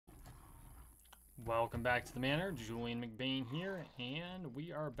Welcome back to the manor. Julian McBain here, and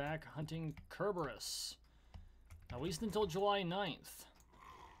we are back hunting Kerberos. At least until July 9th.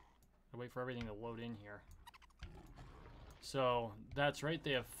 I wait for everything to load in here. So, that's right,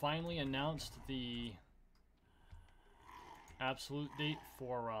 they have finally announced the absolute date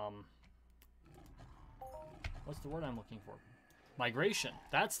for, what's the word I'm looking for? Migration.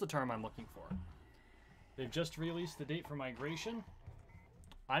 That's the term I'm looking for. They've just released the date for migration.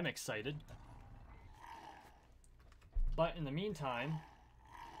 I'm excited. But in the meantime,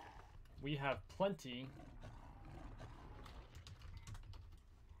 we have plenty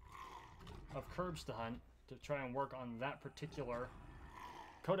of Kerbs to hunt to try and work on that particular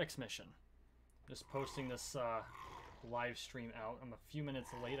Codex mission. Just posting this live stream out. I'm a few minutes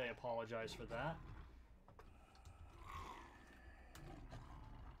late. I apologize for that.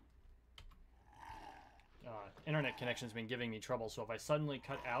 Internet connection's been giving me trouble, so if I suddenly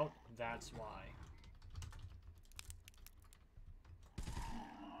cut out, that's why.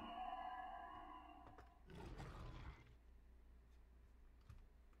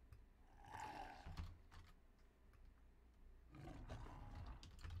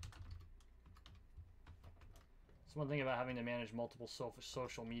 So one thing about having to manage multiple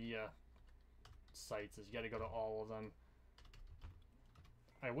social media sites is you got to go to all of them.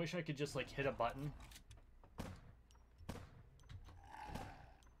 I wish I could just like hit a button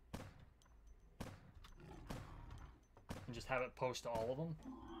and just have it post to all of them,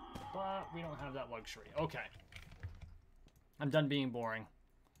 but we don't have that luxury. Okay, I'm done being boring.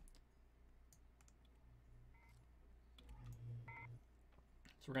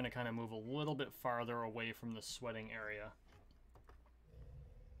 So we're going to kind of move a little bit farther away from the sweating area.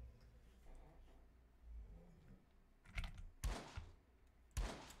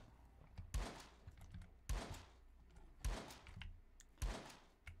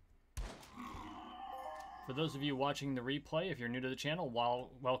 For those of you watching the replay, if you're new to the channel,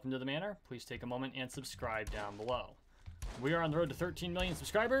 welcome to the manor. Please take a moment and subscribe down below. We are on the road to 13 million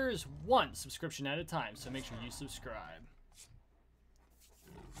subscribers, one subscription at a time, so make sure you subscribe.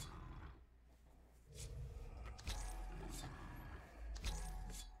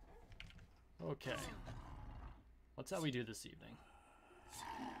 Okay, what's how we do this evening?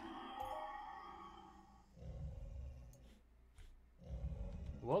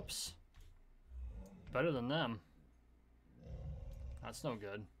 Whoops. Better than them. That's no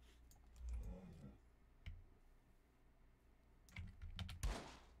good.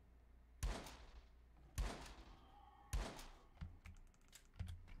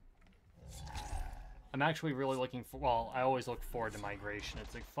 I'm actually really looking for, well, I always look forward to migration.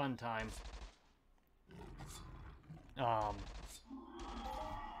 It's a fun time.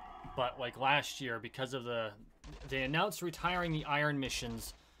 But like last year, because of they announced retiring the iron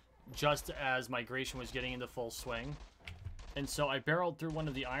missions just as migration was getting into full swing. And so I barreled through one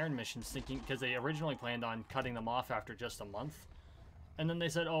of the iron missions thinking, because they originally planned on cutting them off after just a month. And then they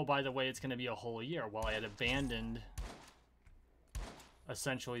said, oh, by the way, it's going to be a whole year. Well, I had abandoned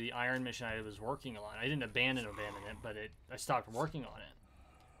essentially the iron mission I was working on. I didn't abandon it, but I stopped working on it.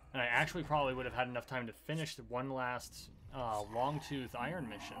 And I actually probably would have had enough time to finish the one last long-tooth iron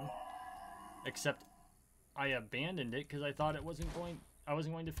mission, except I abandoned it because I thought I wasn't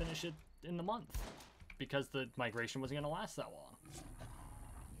going to finish it in the month because the migration wasn't going to last that long.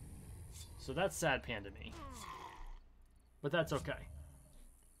 So that's sad pan to me. But that's okay.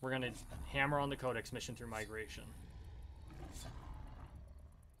 We're going to hammer on the Codex mission through migration.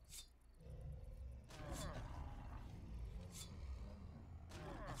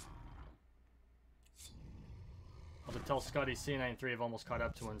 I'll have to tell Scotty C93 I've almost caught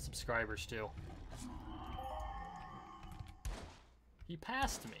up to him in subscribers too. He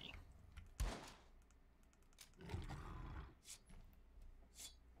passed me.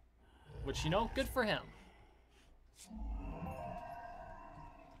 Which, you know, good for him.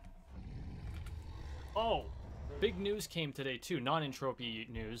 Oh, big news came today too. Non-Entropia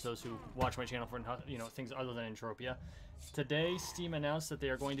news. Those who watch my channel for, you know, things other than Entropia. Today, Steam announced that they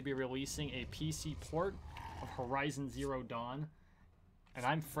are going to be releasing a PC port of Horizon Zero Dawn, and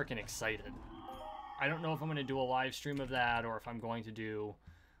I'm freaking excited. I don't know if I'm going to do a live stream of that or if I'm going to do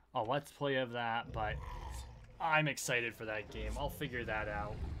a let's play of that, but I'm excited for that game. I'll figure that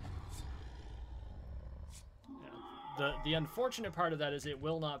out. Yeah. The unfortunate part of that is it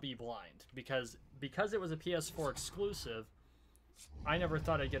will not be blind, because it was a PS4 exclusive, I never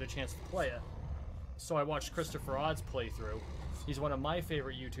thought I'd get a chance to play it. So I watched Christopher Odd's playthrough. He's one of my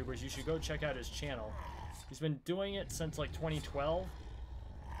favorite YouTubers. You should go check out his channel. He's been doing it since like 2012.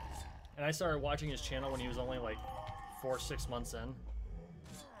 And I started watching his channel when he was only like 4 or 6 months in.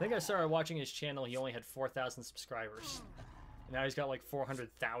 think I started watching his channel, he only had 4,000 subscribers. And now he's got like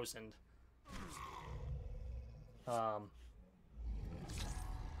 400,000.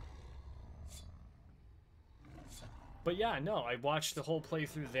 But yeah, no, I watched the whole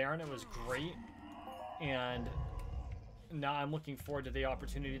playthrough there and it was great. And now I'm looking forward to the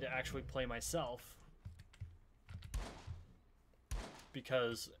opportunity to actually play myself.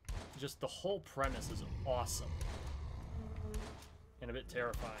 Because just the whole premise is awesome. And a bit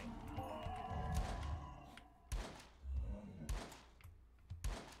terrifying.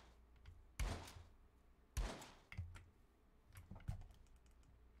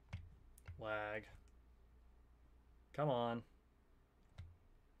 Lag. Come on.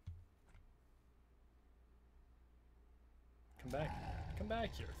 Come back. Come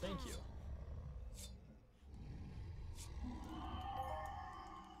back here. Thank you.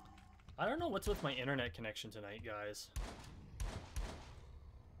 I don't know what's with my internet connection tonight, guys.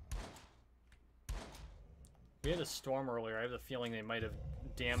 We had a storm earlier. I have the feeling they might have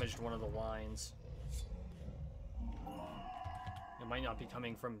damaged one of the lines. It might not be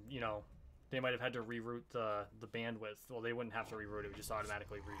coming from, you know, they might have had to reroute the bandwidth. Well, they wouldn't have to reroute, it would just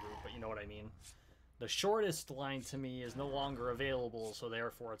automatically reroute, but you know what I mean. The shortest line to me is no longer available, so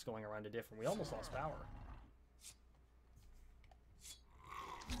therefore it's going around a different. We almost lost power.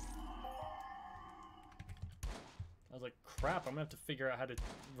 I was like, crap, I'm gonna have to figure out how to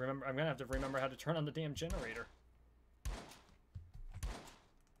remember. I'm gonna have to remember how to turn on the damn generator.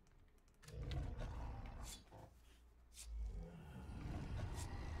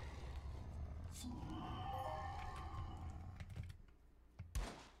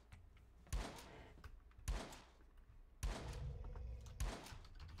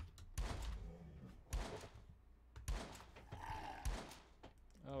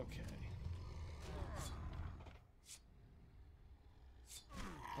 Okay.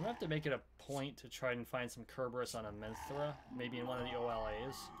 I'm gonna have to make it a point to try and find some Kerberos on a Menthra, maybe in one of the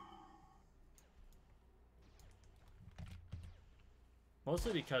OLAs.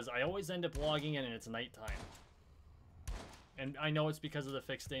 Mostly because I always end up logging in and it's nighttime. And I know it's because of the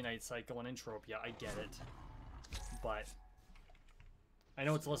fixed day-night cycle and Entropia, I get it. But I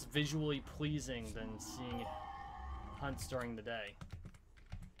know it's less visually pleasing than seeing hunts during the day.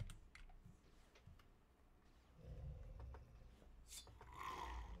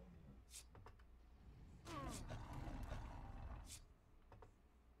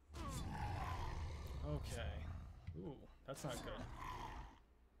 Okay. Ooh, that's not good.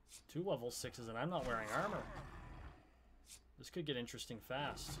 2 level 6s and I'm not wearing armor. This could get interesting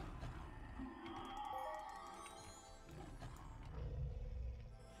fast.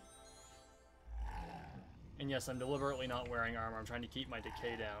 And yes, I'm deliberately not wearing armor. I'm trying to keep my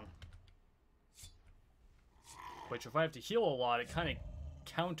decay down. Which, if I have to heal a lot, it kind of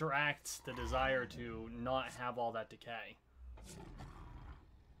counteracts the desire to not have all that decay.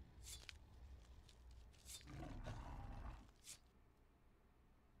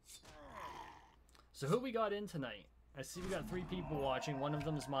 So who we got in tonight? I see we got 3 people watching. One of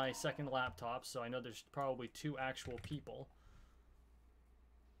them is my second laptop, so I know there's probably 2 actual people.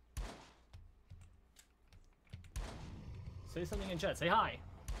 Say something in chat. Say hi.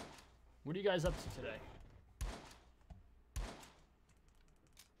 What are you guys up to today?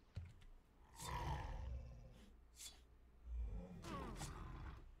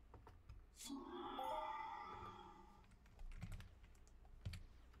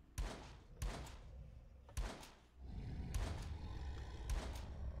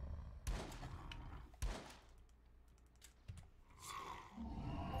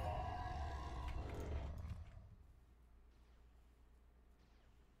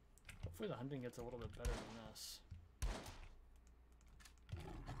 Hopefully the hunting gets a little bit better than this.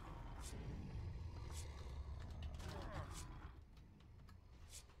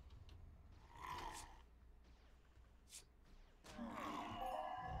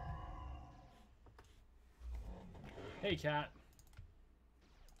 Hey, cat.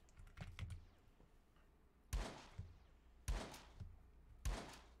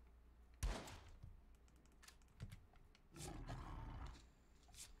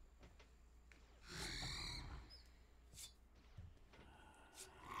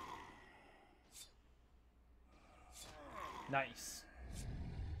 Nice.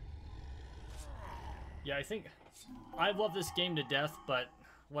 Yeah, I think I love this game to death, but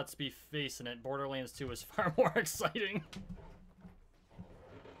let's be facing it, Borderlands 2 is far more exciting.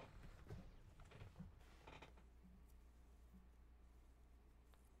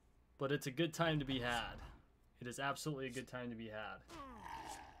 But it's a good time to be had. It is absolutely a good time to be had.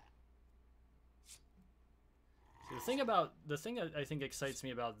 So the thing that I think excites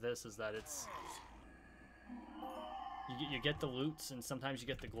me about this is that it's you get the loots and sometimes you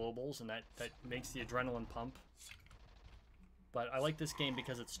get the globals, and that makes the adrenaline pump. But I like this game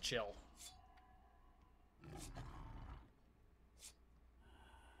because it's chill.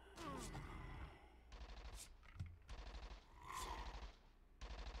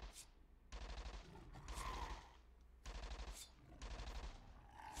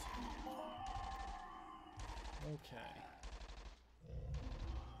 Okay.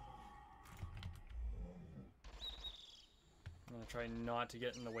 I'm gonna try not to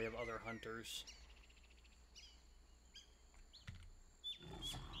get in the way of other hunters.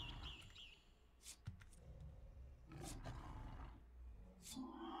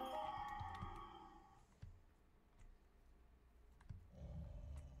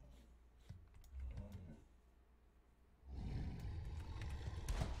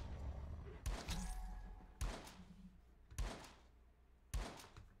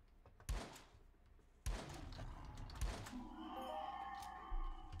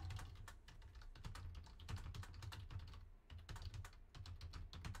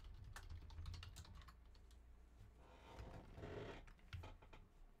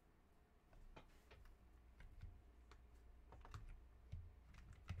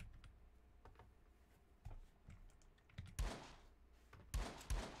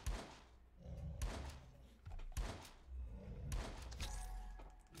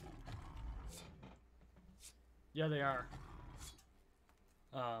 Yeah, they are.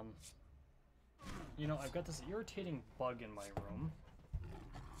 You know, I've got this irritating bug in my room.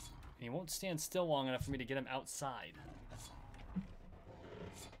 And he won't stand still long enough for me to get him outside.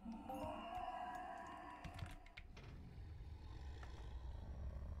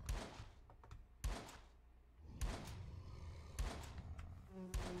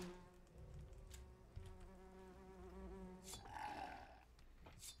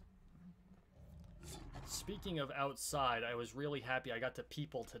 Speaking of outside, I was really happy I got to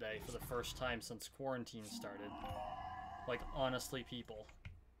people today for the first time since quarantine started. Like, honestly, people.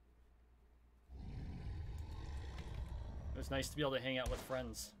 It was nice to be able to hang out with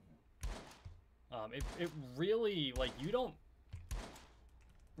friends. It really, like, you don't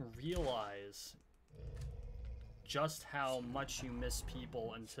realize just how much you miss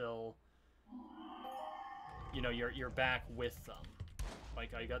people until, you know, you're back with them.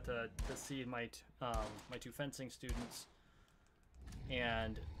 Like, I got to see my two fencing students,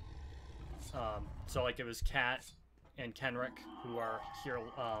 and so like it was Kat and Kenrick who are here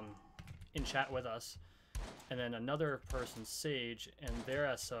in chat with us, and then another person, Sage, and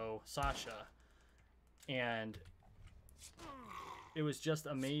their SO, Sasha, and it was just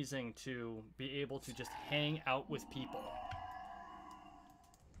amazing to be able to just hang out with people.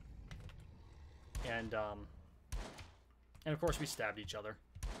 And of course we stabbed each other,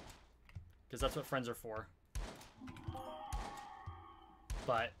 because that's what friends are for.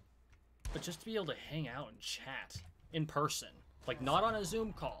 But just to be able to hang out and chat in person, like not on a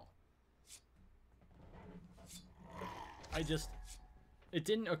Zoom call. It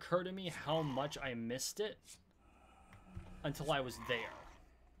didn't occur to me how much I missed it until I was there.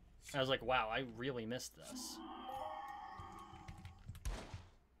 I was like, wow, I really missed this.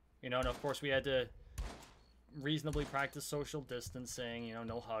 You know, and of course we had to reasonably practice social distancing, you know,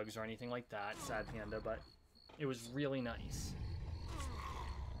 no hugs or anything like that, sad panda, but it was really nice.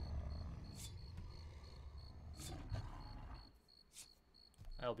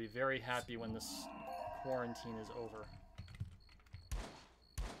 I'll be very happy when this quarantine is over.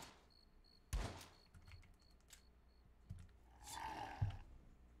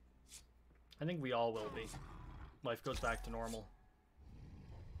 I think we all will be. Life goes back to normal.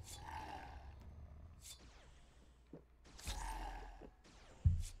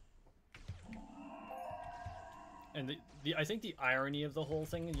 And I think the irony of the whole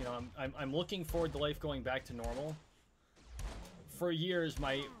thing, you know, I'm looking forward to life going back to normal. For years,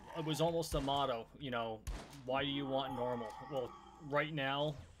 it was almost a motto, you know, why do you want normal? Well, right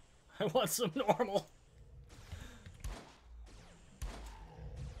now, I want some normal.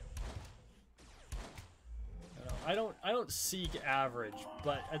 I don't seek average,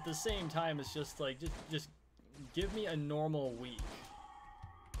 but at the same time, it's just like, just give me a normal week,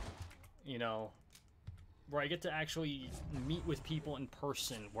 you know, where I get to actually meet with people in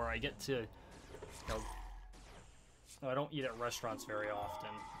person, where I get to, you know, I don't eat at restaurants very often,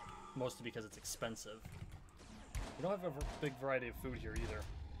 mostly because it's expensive. We don't have a big variety of food here either,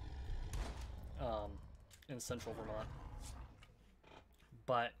 in central Vermont.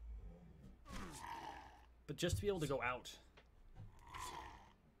 But just to be able to go out.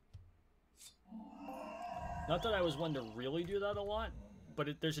 Not that I was one to really do that a lot, but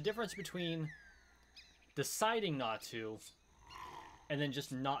there's a difference between deciding not to and then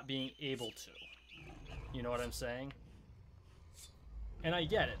just not being able to. You know what I'm saying? And I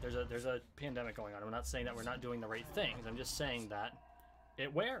get it. There's a pandemic going on. I'm not saying that we're not doing the right things. I'm just saying that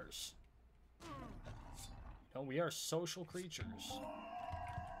it wears. You know, we are social creatures.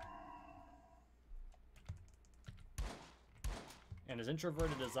 And as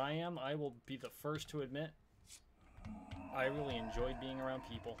introverted as I am, I will be the first to admit I really enjoyed being around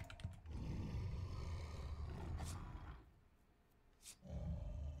people.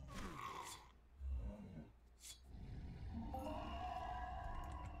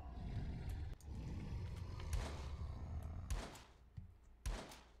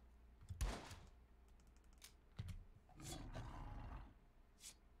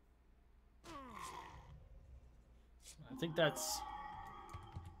 I think that's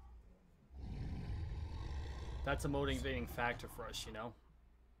a motivating factor for us, you know?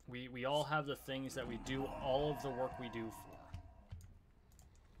 We all have the things that we do all of the work we do for.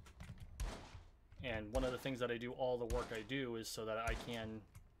 And one of the things that I do all the work I do is so that I can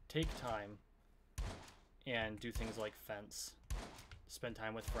take time and do things like fence, spend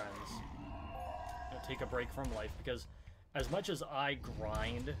time with friends, you know, take a break from life. Because as much as I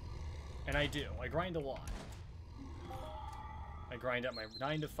grind, and I grind a lot. I grind at my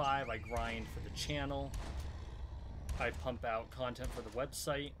 9 to 5, I grind for the channel, I pump out content for the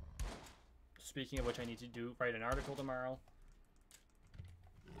website. Speaking of which, I need to write an article tomorrow.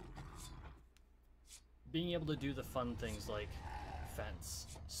 Being able to do the fun things like fence,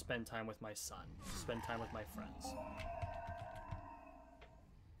 spend time with my son, spend time with my friends.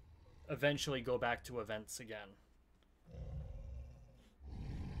 Eventually go back to events again.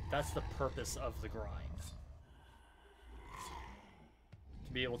 That's the purpose of the grind.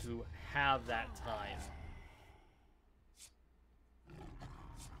 To be able to have that time.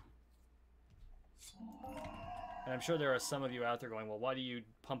 And I'm sure there are some of you out there going, well, why do you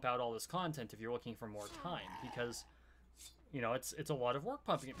pump out all this content if you're looking for more time? Because, you know, it's a lot of work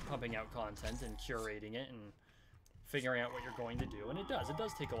pumping out content and curating it and figuring out what you're going to do. And it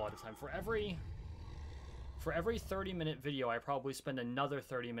does take a lot of time. For every 30-minute video, I probably spend another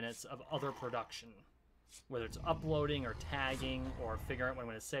 30 minutes of other production. Whether it's uploading or tagging or figuring out what I'm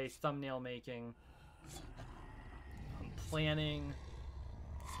going to say, thumbnail making, planning,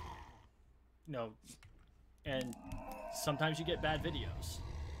 you know, and sometimes you get bad videos.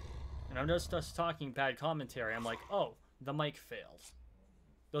 And I'm just talking bad commentary. I'm like, oh, the mic failed.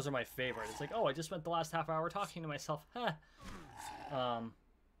 Those are my favorite. It's like, oh, I just spent the last half hour talking to myself. But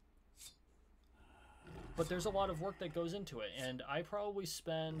there's a lot of work that goes into it, and I probably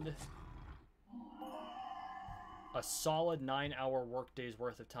spend a solid 9-hour workday's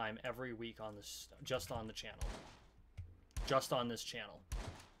worth of time every week on this, just on the channel. Just on this channel.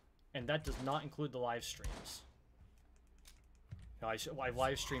 And that does not include the live streams. You know, I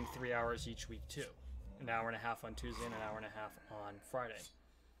live stream 3 hours each week too. An hour and a half on Tuesday and an hour and a half on Friday.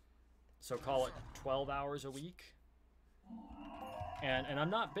 So call it 12 hours a week. And I'm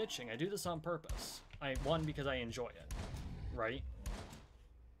not bitching. I do this on purpose. One, because I enjoy it, right?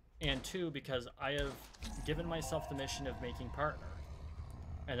 And two, because I have given myself the mission of making partner.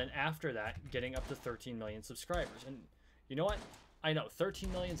 And then after that, getting up to 13 million subscribers. And you know what? I know,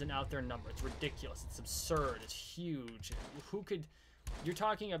 13 million is an out there number. It's ridiculous. It's absurd. It's huge. Who could... You're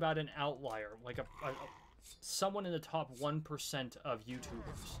talking about an outlier. Like someone in the top 1% of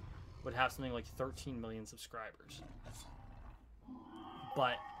YouTubers would have something like 13 million subscribers.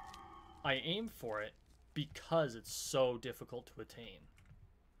 But I aim for it because it's so difficult to attain.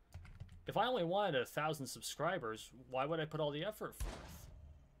 If I only wanted 1,000 subscribers, why would I put all the effort forth?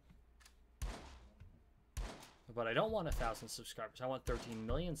 But I don't want 1,000 subscribers. I want 13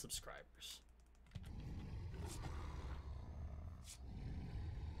 million subscribers.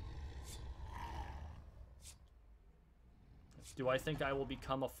 Do I think I will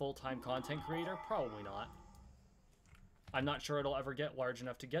become a full-time content creator? Probably not. I'm not sure it'll ever get large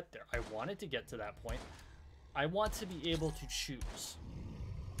enough to get there. I want it to get to that point. I want to be able to choose.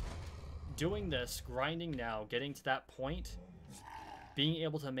 Doing this, grinding now, getting to that point, being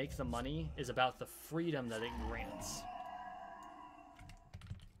able to make the money is about the freedom that it grants.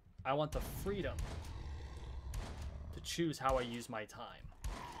 I want the freedom to choose how I use my time.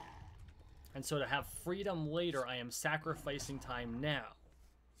 And so to have freedom later, I am sacrificing time now.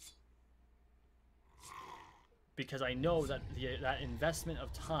 Because I know that that investment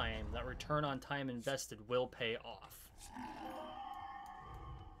of time, that return on time invested, will pay off.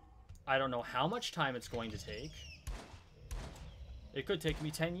 I don't know how much time it's going to take. It could take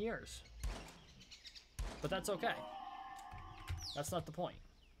me 10 years. But that's okay. That's not the point.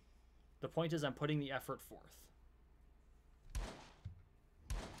 The point is I'm putting the effort forth.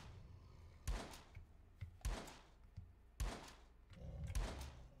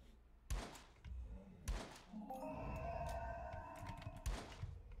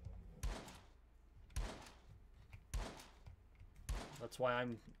 That's why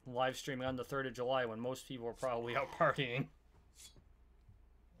I'm live streaming on the 3rd of July when most people are probably out partying.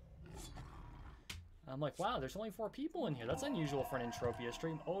 I'm like, wow, there's only 4 people in here. That's unusual for an Entropia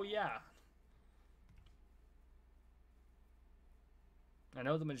stream. Oh, yeah. I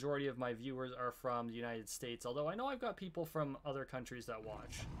know the majority of my viewers are from the United States, although I know I've got people from other countries that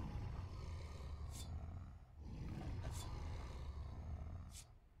watch.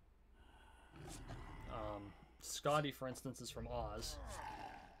 Scotty, for instance, is from Oz.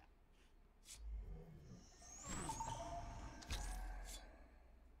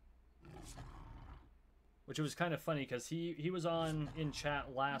 Which was kind of funny because he was on in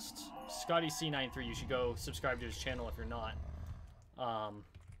chat last. Scotty C93, you should go subscribe to his channel if you're not.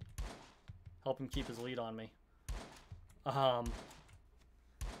 Help him keep his lead on me.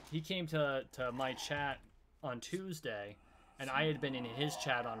 He came to my chat on Tuesday, and I had been in his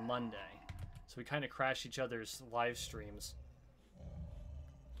chat on Monday. So we kind of crashed each other's live streams.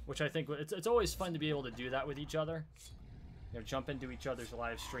 Which I think, it's always fun to be able to do that with each other. You know, jump into each other's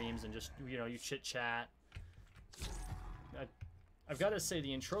live streams and just, you know, you chit-chat. I've got to say, the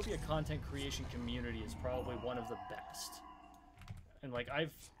Entropia content creation community is probably one of the best. And, like,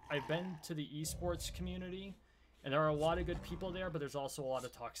 I've been to the esports community, and there are a lot of good people there, but there's also a lot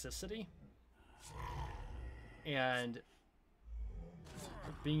of toxicity. And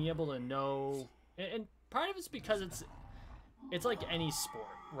being able to know, and part of it's because it's like any sport,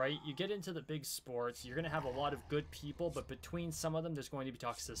 right? You get into the big sports, you're going to have a lot of good people, but between some of them there's going to be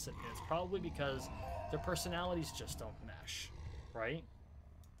toxicity. And it's probably because their personalities just don't mesh, right?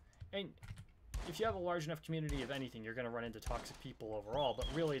 And if you have a large enough community of anything, you're going to run into toxic people overall, but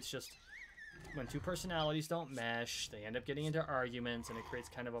really it's just when 2 personalities don't mesh, they end up getting into arguments, and it creates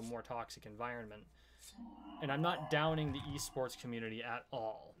kind of a more toxic environment. And I'm not downing the esports community at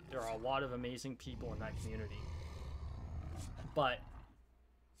all. There are a lot of amazing people in that community. But,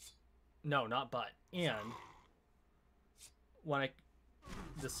 no, not but. And,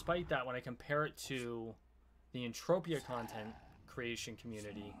 despite that, when I compare it to the Entropia content creation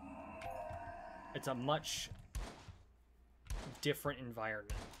community, it's a much different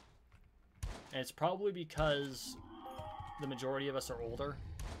environment. And it's probably because the majority of us are older.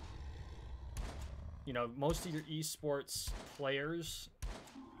 You know, most of your esports players,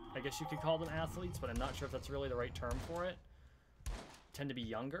 I guess you could call them athletes, but I'm not sure if that's really the right term for it, tend to be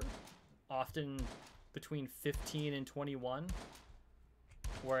younger, often between 15 and 21,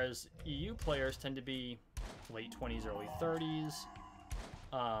 whereas EU players tend to be late 20s, early 30s.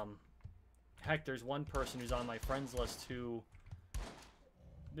 Heck, there's one person who's on my friends list who,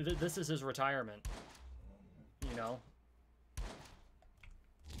 this is his retirement, you know?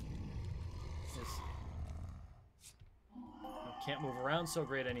 Can't move around so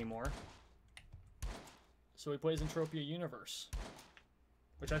great anymore. So he plays Entropia Universe,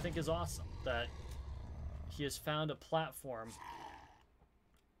 which I think is awesome, that he has found a platform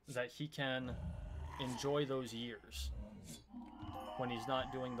that he can enjoy those years when he's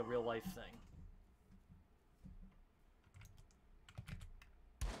not doing the real life thing.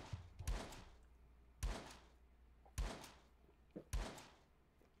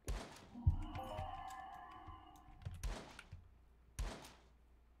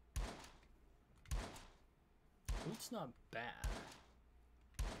 Loot's not bad.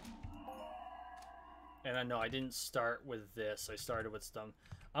 And I know I didn't start with this. I started with some.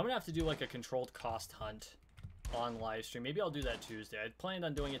 I'm gonna have to do like a controlled cost hunt on live stream. Maybe I'll do that Tuesday. I planned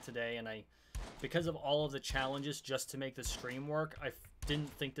on doing it today, and because of all of the challenges just to make the stream work, I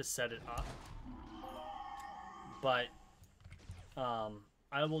didn't think to set it up. But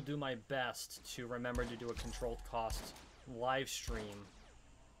I will do my best to remember to do a controlled cost live stream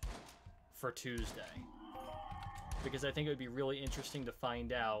for Tuesday. Because I think it would be really interesting to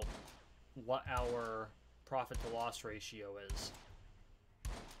find out what our profit to loss ratio is.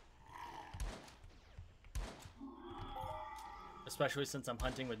 Especially since I'm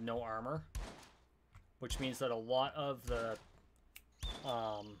hunting with no armor. Which means that a lot of the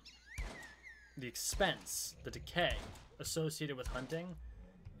expense, the decay associated with hunting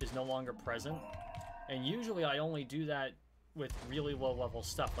is no longer present. And usually I only do that with really low level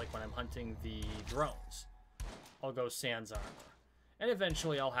stuff, like when I'm hunting the drones. I'll go sans armor. And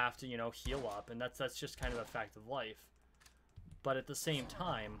eventually I'll have to, you know, heal up, and that's just kind of a fact of life. But at the same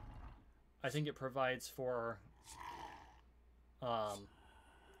time, I think it provides for...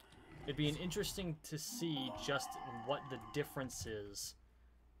 it'd be interesting to see just what the difference is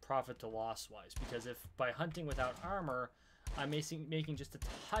profit to loss wise, because if by hunting without armor I'm making just a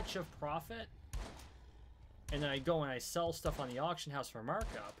touch of profit, and then I go and I sell stuff on the auction house for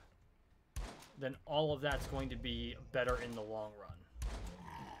markup, then all of that's going to be better in the long run.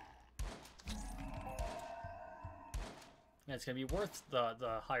 And it's going to be worth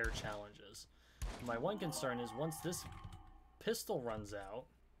the higher challenges. My one concern is once this pistol runs out,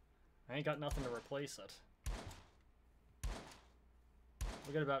 I ain't got nothing to replace it.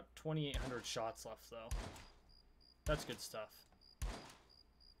 We got about 2,800 shots left, though. That's good stuff.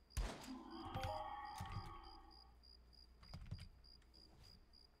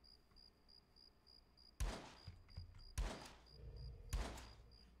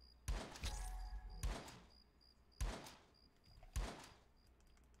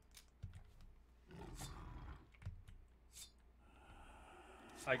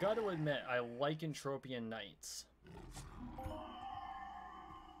 I got to admit, I like Entropian Knights.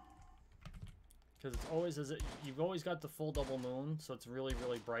 Because it's always you've always got the full double moon, so it's really,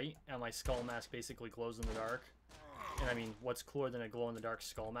 really bright, and my skull mask basically glows in the dark. And I mean, what's cooler than a glow-in-the-dark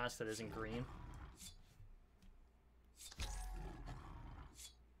skull mask that isn't green?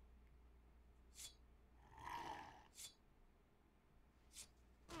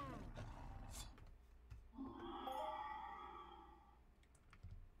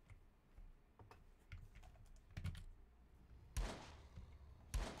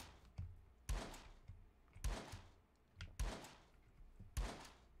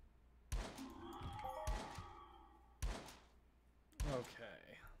 Okay.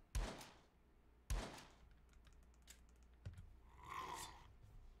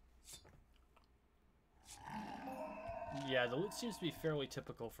 Yeah, the loot seems to be fairly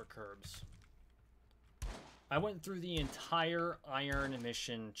typical for Kerbs. I went through the entire iron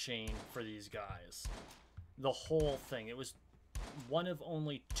mission chain for these guys. The whole thing. It was one of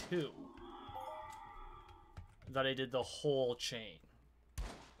only 2 that I did the whole chain.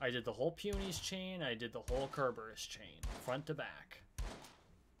 I did the whole Punies chain, I did the whole Kerberos chain, front to back.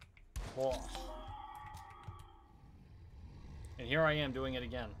 Oh. And here I am doing it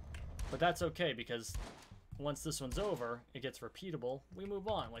again. But that's okay, because once this one's over, it gets repeatable, we move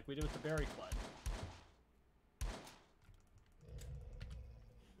on, like we did with the Berry Cled.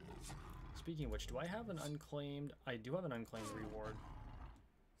 Speaking of which, do I have an unclaimed... I do have an unclaimed reward.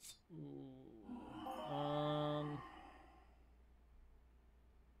 Ooh.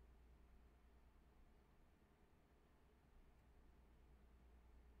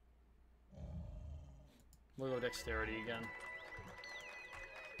 We'll go dexterity again.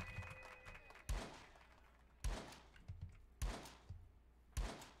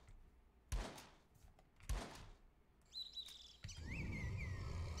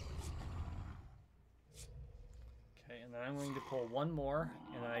 Okay, and then I'm going to pull one more,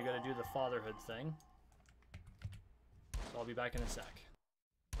 and then I gotta do the fatherhood thing. So I'll be back in a sec.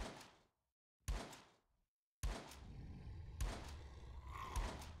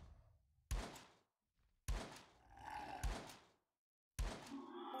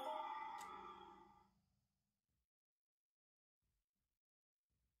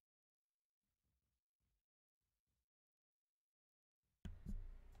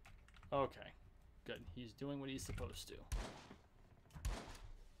 Okay, good. He's doing what he's supposed to.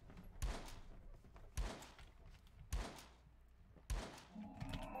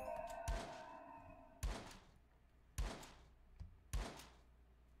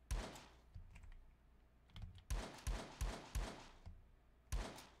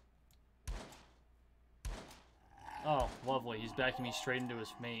 Oh, lovely. He's backing me straight into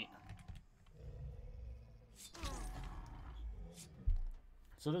his mate.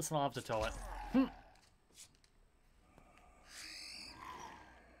 So this one I'll have to tow it.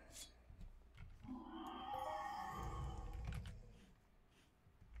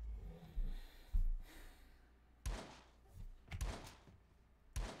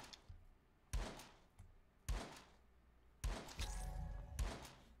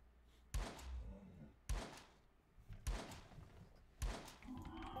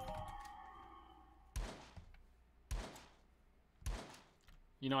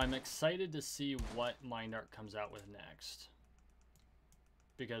 You know, I'm excited to see what Mind Art comes out with next.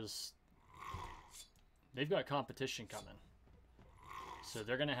 Because they've got competition coming. So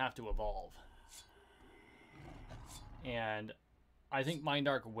they're going to have to evolve. And I think Mind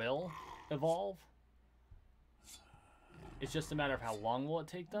Arc will evolve. It's just a matter of how long will it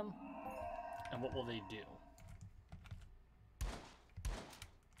take them and what will they do.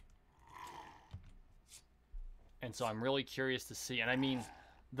 And so I'm really curious to see. And I mean,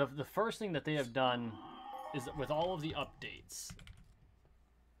 the first thing that they have done is that with all of the updates,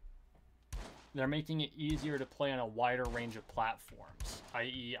 they're making it easier to play on a wider range of platforms.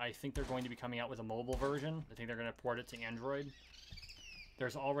 I.e., I think they're going to be coming out with a mobile version. I think they're going to port it to Android.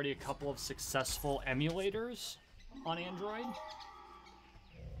 There's already a couple of successful emulators on Android.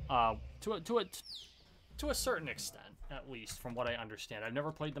 To a certain extent, at least, from what I understand. I've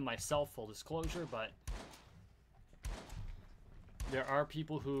never played them myself, full disclosure, but there are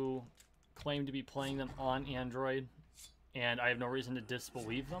people who claim to be playing them on Android, and I have no reason to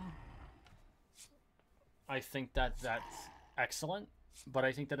disbelieve them. I think that that's excellent, but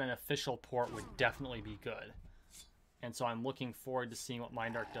I think that an official port would definitely be good. And so I'm looking forward to seeing what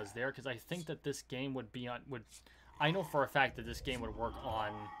Mindark does there, because I think that this game would be on... I know for a fact that this game would work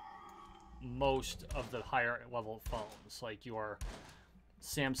on most of the higher level phones, like your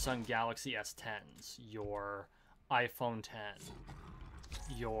Samsung Galaxy S10s, your iPhone 10,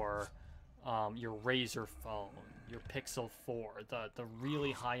 your Razer phone, your Pixel 4, the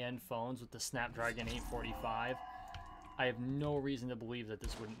really high-end phones with the Snapdragon 845. I have no reason to believe that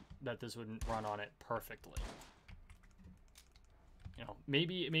this wouldn't run on it perfectly. You know,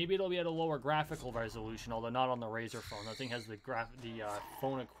 maybe it'll be at a lower graphical resolution, although not on the Razer phone. That thing has the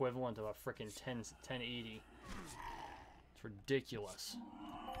phone equivalent of a frickin' 1080. It's ridiculous.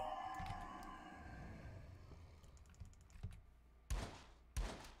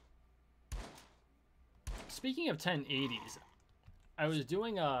 Speaking of 1080s, I was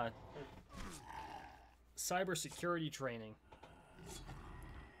doing a cybersecurity training,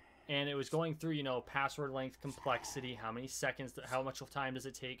 and it was going through, you know, password length, complexity, how many seconds, how much time does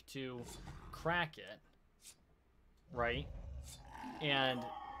it take to crack it, right? And,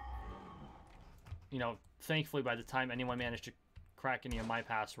 you know, thankfully by the time anyone managed to crack any of my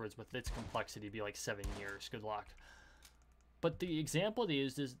passwords with its complexity, it'd be like 7 years. Good luck. But the example they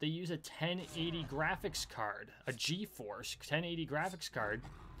used is they use a 1080 graphics card, a GeForce 1080 graphics card,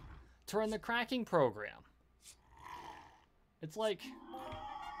 to run the cracking program. It's like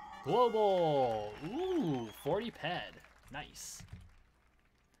global. Ooh, 40 ped. Nice.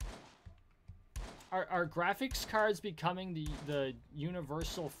 Are graphics cards becoming the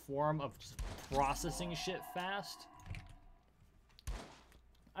universal form of processing shit fast?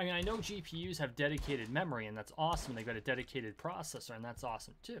 I mean, I know GPUs have dedicated memory, and that's awesome. They've got a dedicated processor, and that's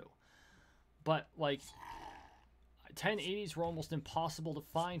awesome too. But, like, 1080s were almost impossible to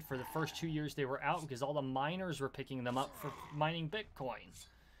find for the first 2 years they were out because all the miners were picking them up for mining Bitcoin.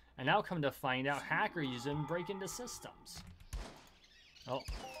 And now come to find out, hackers use them and break into systems. Oh,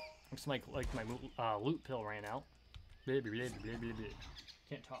 looks like my loot pill ran out.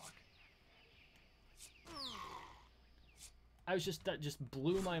 Can't talk. That just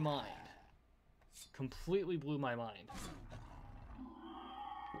blew my mind. Completely blew my mind.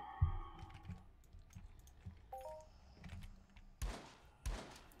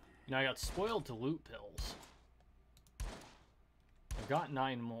 You know, I got spoiled to loot pills. I've got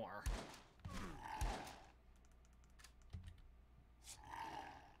 9 more.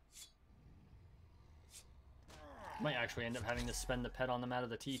 Might actually end up having to spend the pet on them out of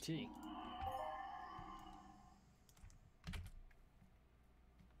the TT.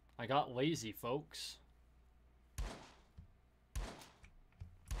 I got lazy, folks.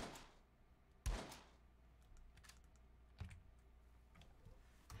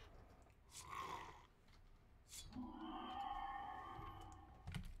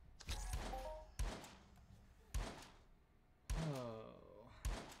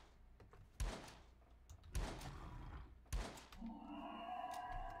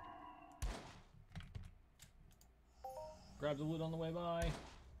 Grab the loot on the way by.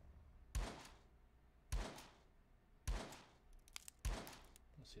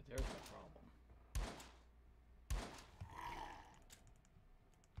 Let's see, there's my problem.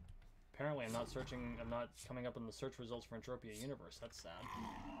 Apparently I'm not coming up in the search results for Entropia Universe. That's sad.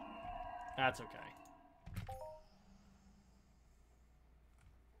 That's okay.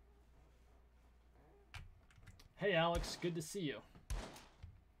 Hey Alex, good to see you.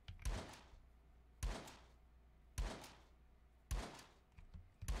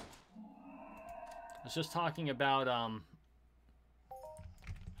 I was just talking about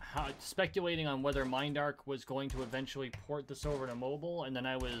speculating on whether Mindark was going to eventually port this over to mobile, and then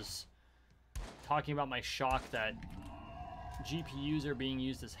I was talking about my shock that GPUs are being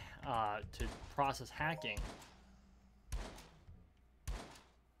used as to process hacking.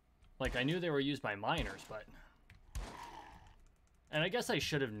 Like, I knew they were used by miners, but... And I guess I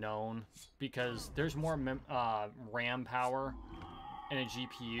should have known, because there's more RAM power in a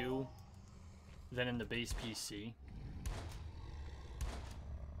GPU than in the base PC.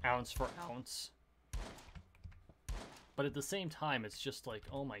 Ounce for ounce. But at the same time, it's just like,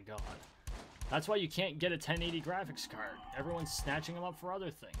 oh my god. That's why you can't get a 1080 graphics card. Everyone's snatching them up for other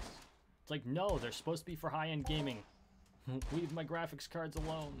things. It's like, no, they're supposed to be for high-end gaming. Leave my graphics cards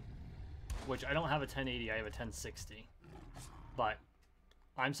alone. Which, I don't have a 1080, I have a 1060. But,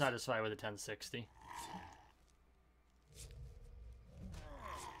 I'm satisfied with a 1060.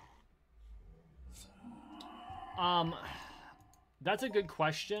 That's a good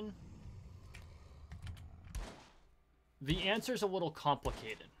question. The answer's a little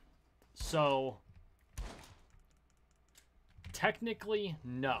complicated. So, technically,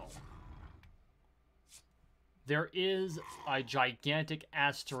 no. There is a gigantic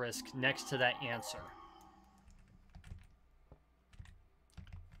asterisk next to that answer.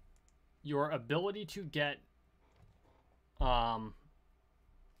 Your ability to get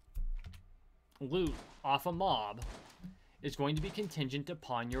loot off a mob is going to be contingent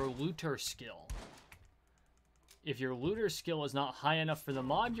upon your looter skill. If your looter skill is not high enough for the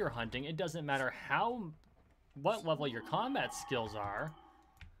mob you're hunting, it doesn't matter what level your combat skills are,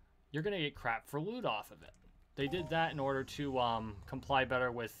 you're going to get crap for loot off of it. They did that in order to comply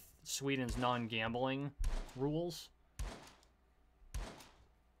better with Sweden's non-gambling rules.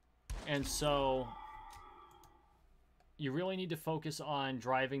 And so, you really need to focus on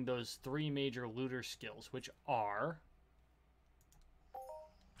driving those 3 major looter skills, which are...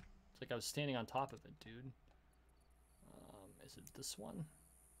 It's like I was standing on top of it, dude. Is it this one?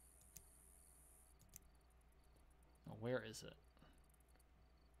 Oh, where is it?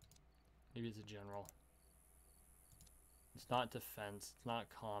 Maybe it's a general. It's not defense. It's not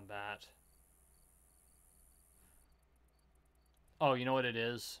combat. Oh, you know what it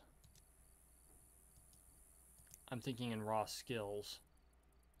is? I'm thinking in raw skills.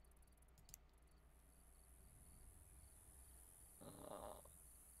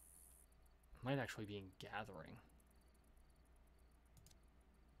 Might actually be in gathering.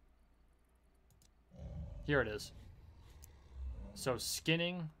 Here it is. So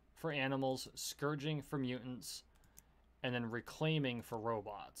skinning for animals, scourging for mutants, and then reclaiming for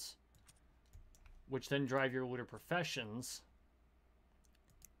robots. Which then drive your looter professions.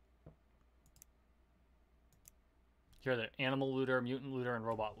 Here are the animal looter, mutant looter, and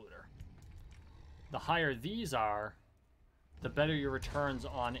robot looter. The higher these are, the better your returns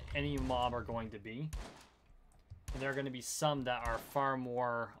on any mob are going to be. And there are going to be some that are far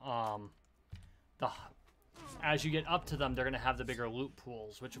more... as you get up to them, they're going to have the bigger loot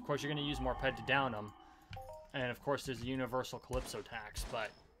pools, which of course you're going to use more ped to down them. And of course there's the universal Calypso tax, but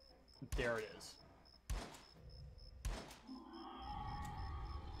there it is.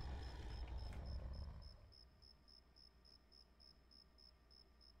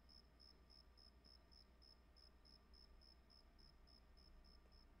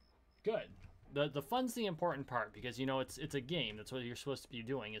 Good. The fun's the important part, because you know it's a game. That's what you're supposed to be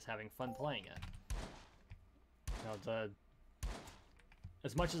doing, is having fun playing it. You know,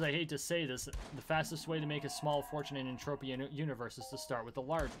 as much as I hate to say this, the fastest way to make a small fortune in Entropia universe is to start with the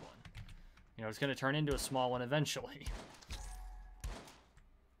large one. You know, it's going to turn into a small one eventually.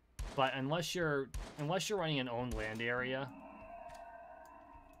 But unless you're running an owned land area,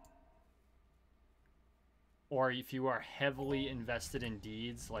 or if you are heavily invested in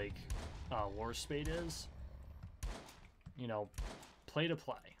deeds like Warspade is, you know, play to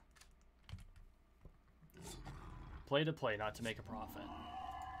play. Play to play, not to make a profit.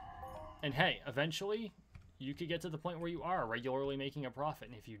 And hey, eventually, you could get to the point where you are regularly making a profit.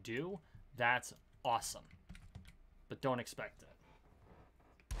 And if you do, that's awesome. But don't expect it.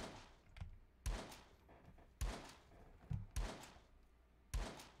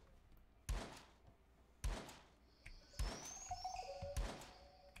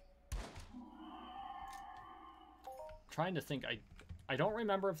 Trying to think, I don't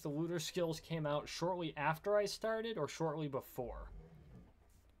remember if the looter skills came out shortly after I started or shortly before.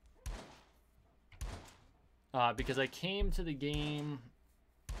 Because I came to the game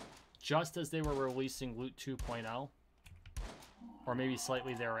just as they were releasing Loot 2.0, or maybe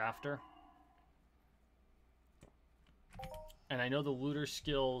slightly thereafter. And I know the looter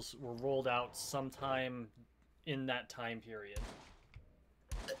skills were rolled out sometime in that time period.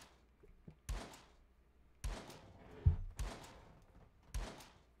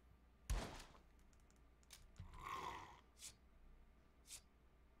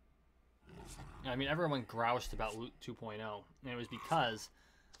 I mean, everyone groused about Loot 2.0, and it was because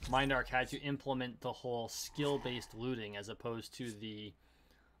Mindark had to implement the whole skill-based looting as opposed to the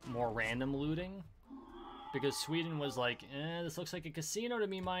more random looting. because Sweden was like, this looks like a casino to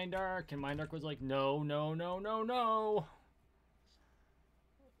me, Mindark. And Mindark was like, no, no, no, no, no.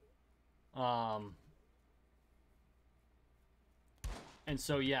 And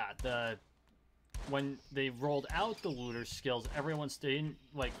so, yeah, when they rolled out the looter skills, they didn't,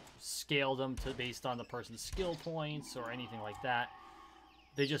 like, scale them to based on the person's skill points or anything like that.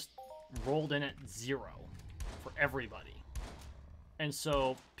 They just rolled in at 0 for everybody. And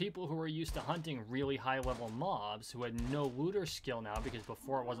so people who were used to hunting really high-level mobs who had no looter skill now, because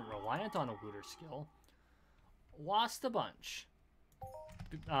before it wasn't reliant on a looter skill, lost a bunch.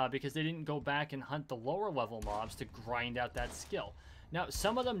 Because they didn't go back and hunt the lower-level mobs to grind out that skill. Now,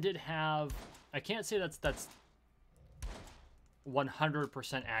 some of them did have... I can't say that's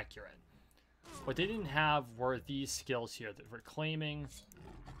 100% accurate. What they didn't have were these skills here, the reclaiming,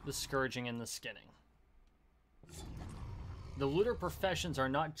 the scourging, and the skinning. The looter professions are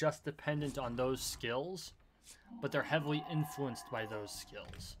not just dependent on those skills, but they're heavily influenced by those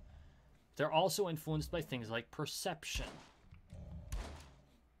skills. They're also influenced by things like perception.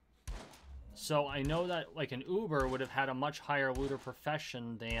 So I know that like an Uber would have had a much higher looter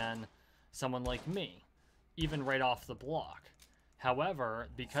profession than someone like me, even right off the block. However,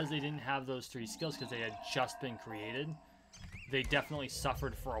 because they didn't have those 3 skills, because they had just been created, they definitely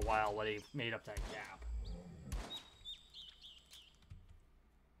suffered for a while while they made up that gap.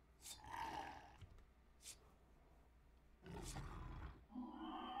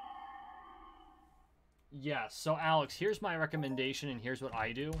 Yeah, so Alex, here's my recommendation, and here's what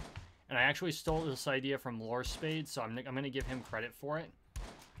I do. And I actually stole this idea from Lore Spade, so I'm going to give him credit for it.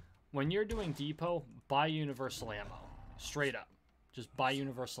 When you're doing depot, buy universal ammo. Straight up. Just buy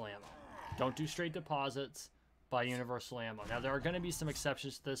universal ammo. Don't do straight deposits. Buy universal ammo. Now, there are going to be some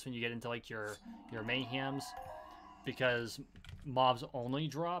exceptions to this when you get into, like, your mayhems, because mobs only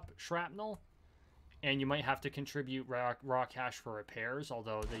drop shrapnel, and you might have to contribute raw cash for repairs,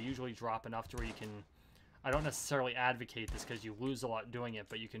 although they usually drop enough to where you can... I don't necessarily advocate this because you lose a lot doing it,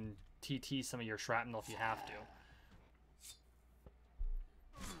 but you can TT some of your shrapnel if you have to.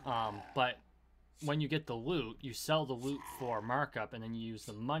 But when you get the loot, you sell the loot for markup, and then you use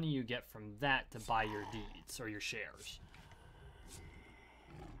the money you get from that to buy your deeds or your shares.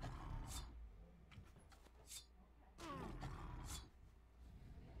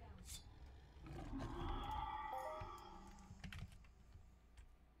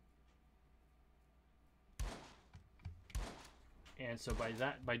 And so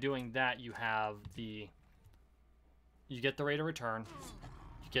by doing that, you get the rate of return,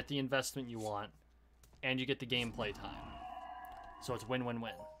 you get the investment you want, and you get the gameplay time. So it's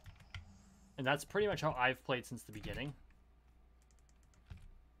win-win-win. And that's pretty much how I've played since the beginning.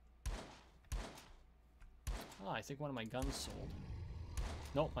 Oh, I think one of my guns sold.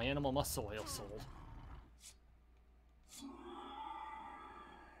 Nope, my animal muscle oil sold.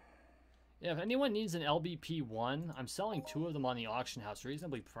 Yeah, if anyone needs an LBP-1, I'm selling 2 of them on the auction house,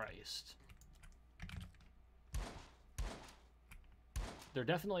 reasonably priced. They're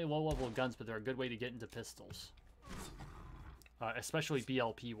definitely low-level guns, but they're a good way to get into pistols. Especially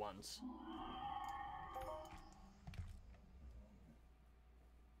BLP ones.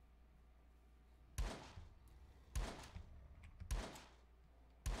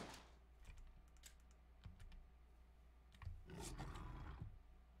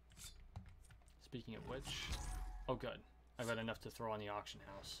 Speaking of which... Oh, good. I've got enough to throw on the auction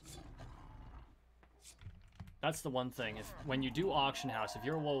house. That's the one thing. When you do auction house, if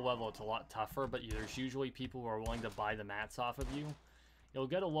you're low level, it's a lot tougher, but there's usually people who are willing to buy the mats off of you. You'll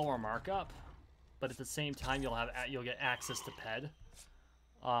get a lower markup, but at the same time, you'll get access to PED.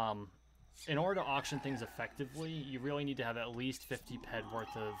 In order to auction things effectively, you really need to have at least 50 PED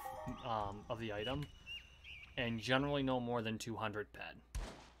worth of the item, and generally no more than 200 PED.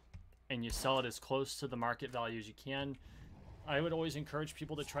 And you sell it as close to the market value as you can. I would always encourage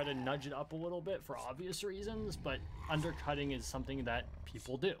people to try to nudge it up a little bit for obvious reasons, but undercutting is something that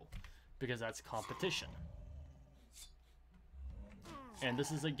people do, because that's competition. And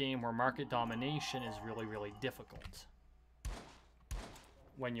this is a game where market domination is really, really difficult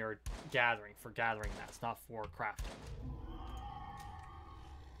when you're gathering mats, not for crafting.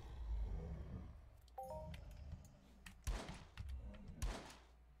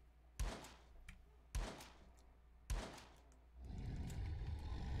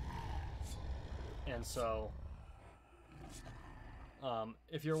 And so,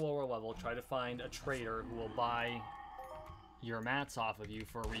 if you're lower level, try to find a trader who will buy your mats off of you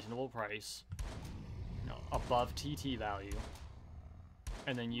for a reasonable price, above TT value,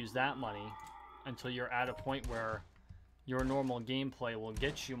 and then use that money until you're at a point where your normal gameplay will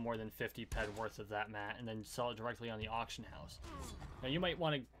get you more than 50 ped worth of that mat, and then sell it directly on the auction house. Now you might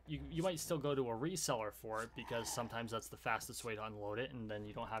want to, you might still go to a reseller for it, because sometimes that's the fastest way to unload it, and then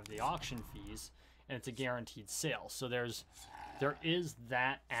you don't have the auction fees, and it's a guaranteed sale. So there is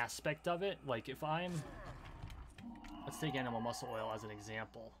that aspect of it. Like if I'm, let's take animal muscle oil as an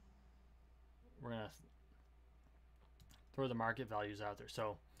example. We're gonna throw the market values out there.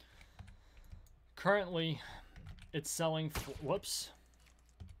 So currently it's selling for, whoops,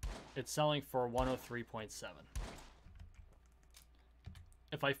 it's selling for 103.7.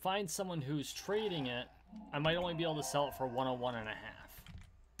 If I find someone who's trading it, I might only be able to sell it for 101.5.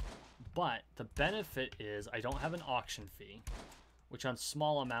 But the benefit is I don't have an auction fee, which on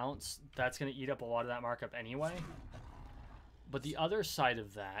small amounts, that's going to eat up a lot of that markup anyway. But the other side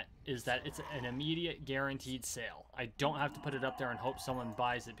of that is that it's an immediate guaranteed sale. I don't have to put it up there and hope someone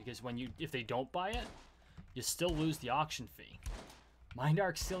buys it, because if they don't buy it, you still lose the auction fee.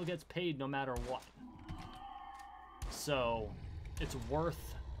 Mindarch still gets paid no matter what. So it's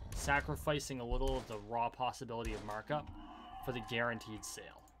worth sacrificing a little of the raw possibility of markup for the guaranteed sale.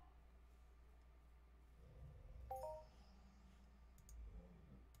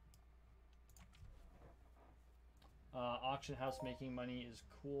 Auction house making money is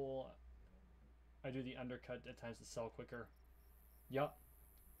cool. I do the undercut at times to sell quicker. Yup.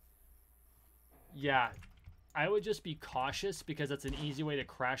 Yeah, I would just be cautious, because that's an easy way to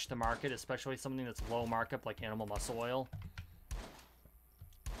crash the market, especially something that's low markup like animal muscle oil.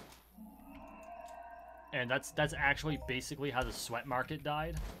 And that's actually basically how the sweat market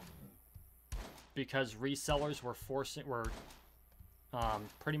died, because resellers were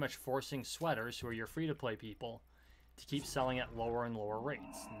pretty much forcing sweaters, who are your free-to-play people, to keep selling at lower and lower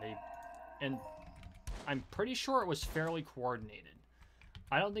rates. And I'm pretty sure it was fairly coordinated.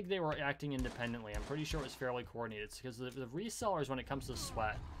 I don't think they were acting independently. I'm pretty sure it was fairly coordinated, because the resellers, when it comes to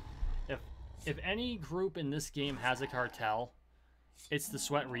sweat, if any group in this game has a cartel, it's the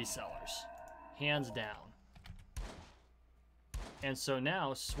sweat resellers, hands down. And so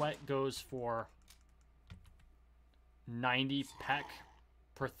now sweat goes for 90 pec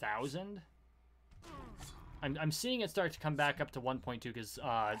per 1,000. I'm seeing it start to come back up to 1.2, because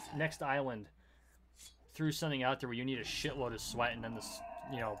Next Island threw something out there where you need a shitload of sweat, and then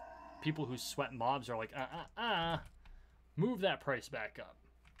people who sweat mobs are like, move that price back up,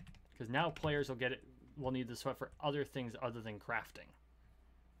 because now players will need the sweat for other things other than crafting.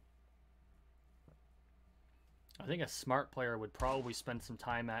 I think a smart player would probably spend some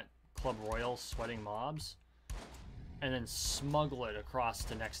time at Club Royal sweating mobs, and then smuggle it across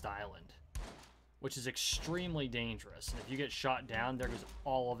to Next Island, which is extremely dangerous. And if you get shot down, there goes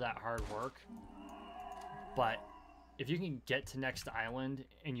all of that hard work. But if you can get to Next Island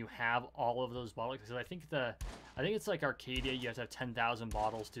and you have all of those bottles, because I think it's like Arcadia, you have to have 10,000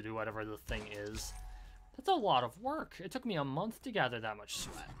 bottles to do whatever the thing is. That's a lot of work. It took me a month to gather that much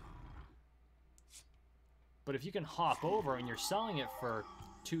sweat. But if you can hop over and you're selling it for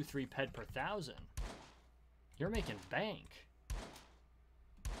 2-3 ped per 1,000, you're making bank.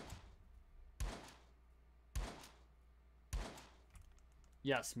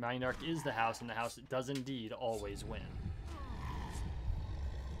 Yes, Mindarch is the house, and the house does indeed always win.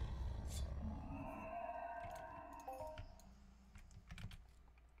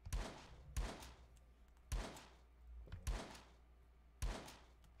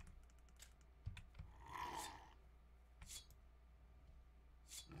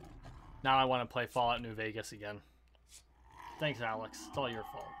 Now I want to play Fallout New Vegas again. Thanks, Alex. It's all your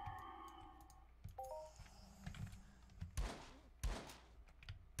fault.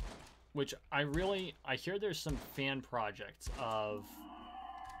 Which I hear there's some fan projects of,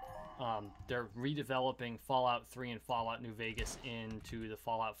 they're redeveloping Fallout 3 and Fallout New Vegas into the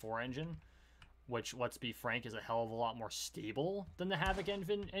Fallout 4 engine, which, let's be frank, is a hell of a lot more stable than the Havoc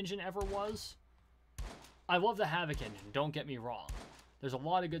engine ever was. I love the Havoc engine, don't get me wrong. There's a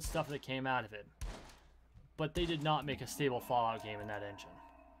lot of good stuff that came out of it, but they did not make a stable Fallout game in that engine.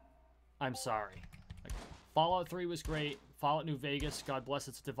 I'm sorry. Like, Fallout 3 was great. Fallout New Vegas, God bless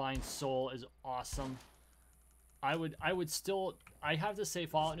its divine soul, is awesome. I have to say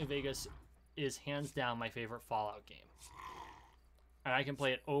Fallout New Vegas is hands down my favorite Fallout game. And I can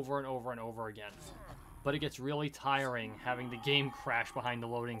play it over and over and over again. But it gets really tiring having the game crash behind the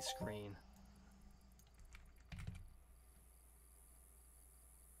loading screen.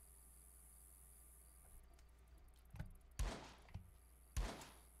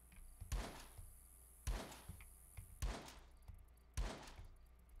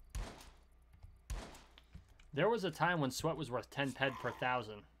 There was a time when sweat was worth 10 ped per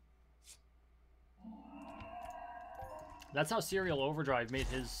 1,000. That's how Serial Overdrive made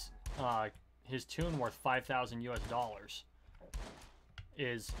his tune worth $5,000 US.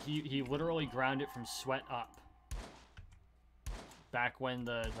 Is he literally ground it from sweat up. Back when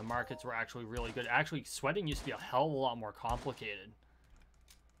the markets were actually really good. Actually, sweating used to be a hell of a lot more complicated.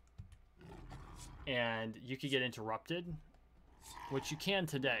 And you could get interrupted, which you can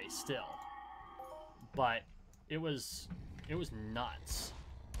today still. But it was nuts.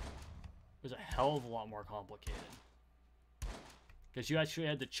 It was a hell of a lot more complicated. Because you actually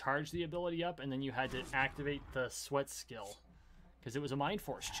had to charge the ability up, and then you had to activate the sweat skill. Because it was a Mind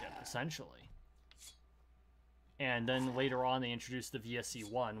Force chip, essentially. And then later on, they introduced the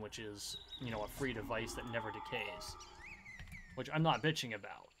VSC-1, which is, you know, a free device that never decays. Which I'm not bitching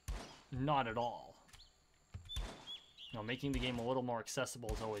about. Not at all. You know, making the game a little more accessible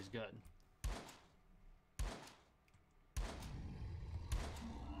is always good.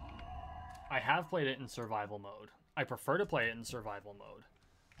 I have played it in survival mode. I prefer to play it in survival mode.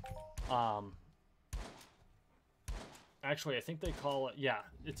 Actually, I think they call it... Yeah,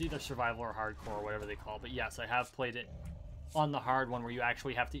 it's either survival or hardcore or whatever they call it. But yes, I have played it on the hard one where you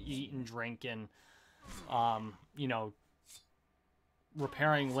actually have to eat and drink and, you know,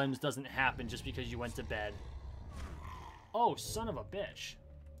 repairing limbs doesn't happen just because you went to bed. Oh, son of a bitch.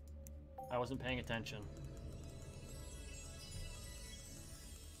 I wasn't paying attention.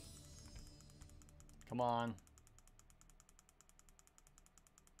 Come on.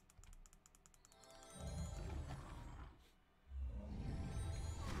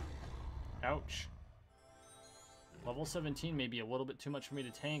 Ouch. Level 17 may be a little bit too much for me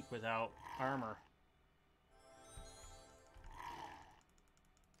to tank without armor.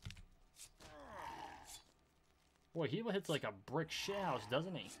 Boy, he hits like a brick shithouse,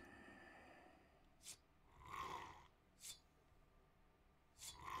 doesn't he?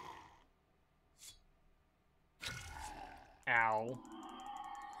 Ow.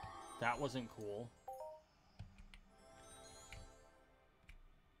 That wasn't cool.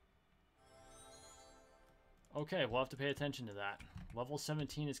 Okay, we'll have to pay attention to that. Level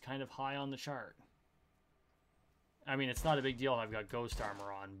 17 is kind of high on the chart. I mean, it's not a big deal if I've got ghost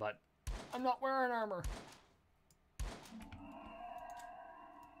armor on, but I'm not wearing armor.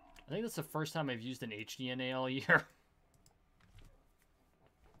 I think that's the first time I've used an HDNA all year.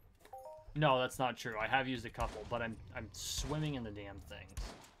 No, that's not true. I have used a couple, but I'm swimming in the damn things.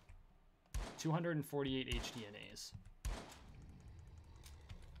 248 HDNAs.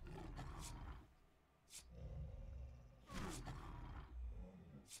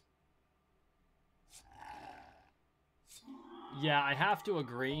 Yeah, I have to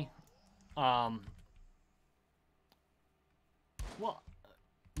agree. Well,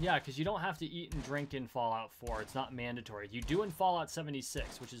 yeah, because you don't have to eat and drink in Fallout 4. It's not mandatory. You do in Fallout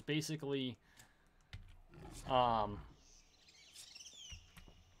 76, which is basically...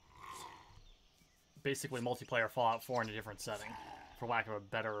 basically multiplayer Fallout 4 in a different setting, for lack of a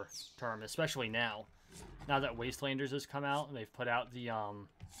better term, especially now. Now that Wastelanders has come out, and they've put out the,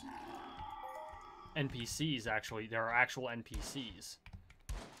 NPCs, actually. There are actual NPCs.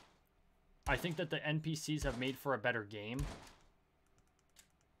 I think that the NPCs have made for a better game.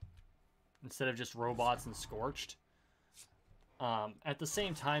 Instead of just robots and Scorched. At the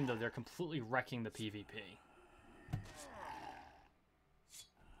same time, though, they're completely wrecking the PvP.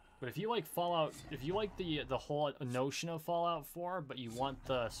 But if you like Fallout, if you like the whole notion of Fallout 4, but you want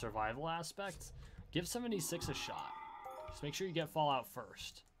the survival aspect, give 76 a shot. Just make sure you get Fallout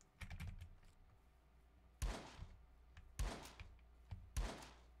first.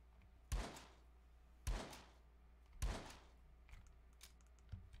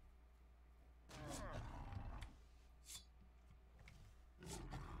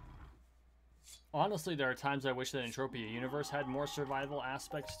 Honestly, there are times I wish that Entropia Universe had more survival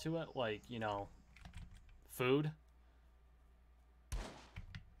aspects to it, like, you know, food.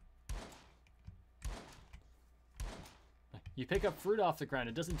 You pick up fruit off the ground,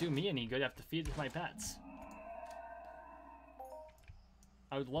 it doesn't do me any good, I have to feed it to my pets.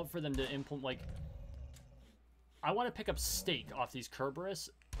 I would love for them to implement, like, I want to pick up steak off these Kerberos,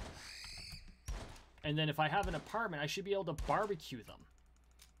 and then if I have an apartment, I should be able to barbecue them.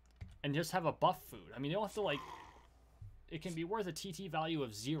 And just have a buff food. I mean, you don't have to, like... It can be worth a TT value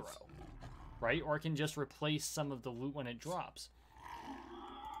of 0. Right? Or it can just replace some of the loot when it drops.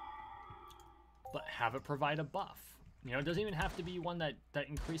 But have it provide a buff. You know, it doesn't even have to be one that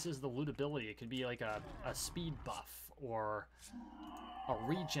increases the lootability. It could be like a speed buff. Or a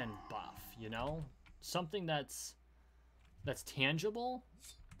regen buff, you know? Something that's tangible.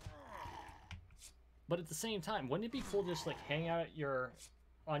 But at the same time, wouldn't it be cool to just, like, hang out at your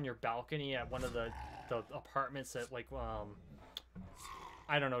on your balcony at one of the apartments at, like,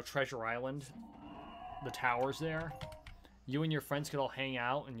 I don't know, Treasure Island, the towers there. You and your friends could all hang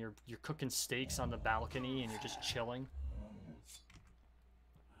out, and you're cooking steaks on the balcony, and you're just chilling.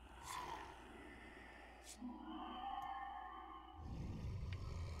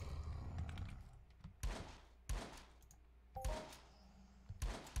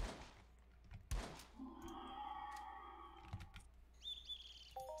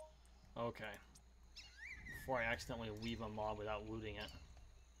 Okay. Before I accidentally leave a mob without looting it.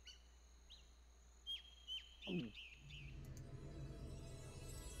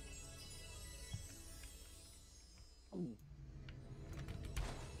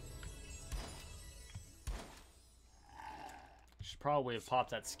 Should probably have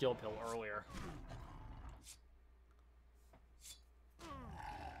popped that skill pill earlier.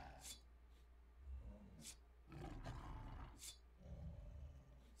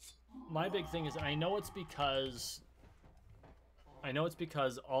 My big thing is, I know it's because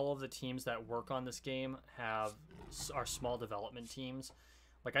all of the teams that work on this game are small development teams.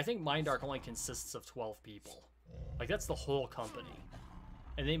 Like, I think Mindark only consists of 12 people. Like, that's the whole company.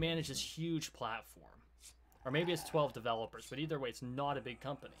 And they manage this huge platform. Or maybe it's 12 developers, but either way, it's not a big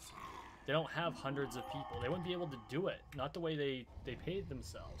company. They don't have hundreds of people. They wouldn't be able to do it. Not the way they paid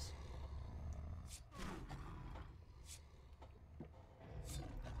themselves.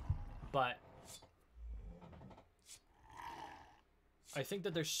 But I think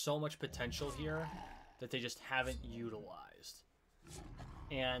that there's so much potential here that they just haven't utilized.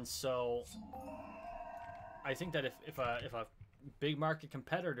 And so I think that if a big market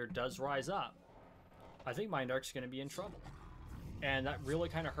competitor does rise up, I think Mindark's going to be in trouble. And that really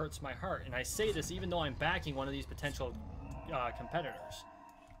kind of hurts my heart. And I say this even though I'm backing one of these potential competitors.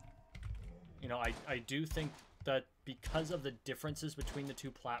 You know, I do think that because of the differences between the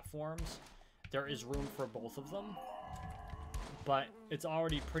two platforms, there is room for both of them. But it's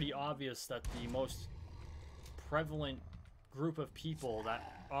already pretty obvious that the most prevalent group of people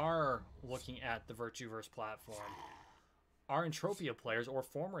that are looking at the Virtueverse platform are Entropia players or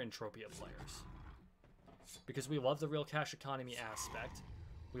former Entropia players. Because we love the real cash economy aspect.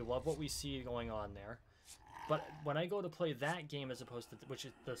 We love what we see going on there. But when I go to play that game as opposed to, which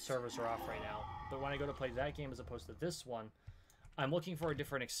is, the servers are off right now, but when I go to play that game as opposed to this one, I'm looking for a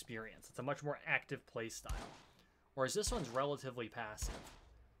different experience. It's a much more active play style. Whereas this one's relatively passive.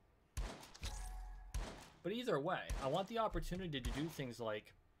 But either way, I want the opportunity to do things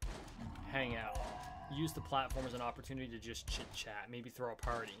like hang out, use the platform as an opportunity to just chit-chat, maybe throw a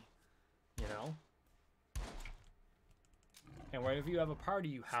party, you know? And whenever you have a party,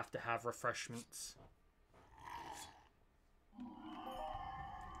 you have to have refreshments.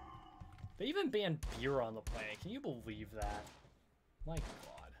 They even banned beer on the planet. Can you believe that? My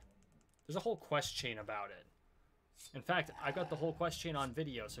god. There's a whole quest chain about it. In fact, I've got the whole quest chain on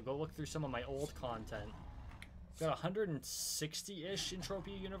video, so go look through some of my old content. I've got 160-ish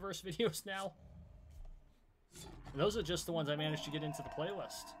Entropia Universe videos now. And those are just the ones I managed to get into the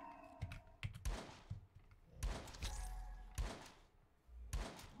playlist.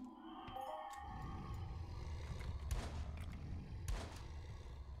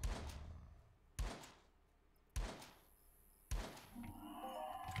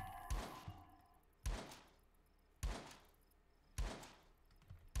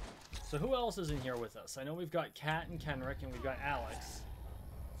 So who else is in here with us? I know we've got Kat and Kenrick, and we've got Alex.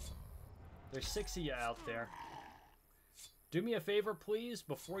 There's 6 of you out there. Do me a favor, please,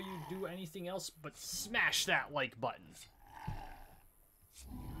 before you do anything else, but smash that like button.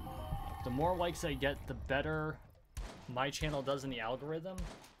 The more likes I get, the better my channel does in the algorithm,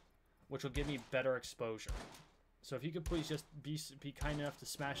 which will give me better exposure. So if you could please just be kind enough to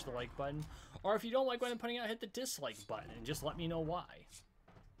smash the like button. Or if you don't like what I'm putting out, hit the dislike button and just let me know why.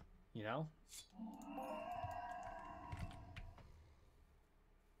 You know?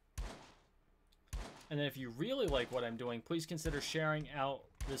 And then if you really like what I'm doing, please consider sharing out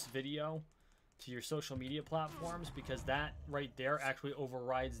this video to your social media platforms, because that right there actually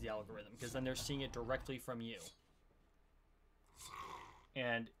overrides the algorithm, because then they're seeing it directly from you.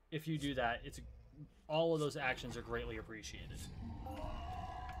 And if you do that, all of those actions are greatly appreciated.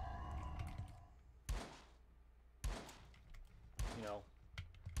 You know,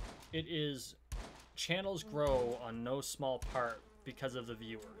 it is, channels grow on no small part because of the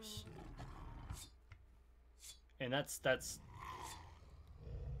viewers. And that's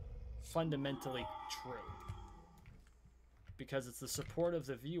fundamentally true. Because it's the support of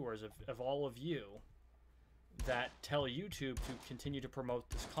the viewers, of all of you, that tell YouTube to continue to promote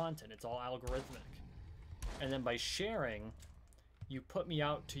this content. It's all algorithmic. And then by sharing, you put me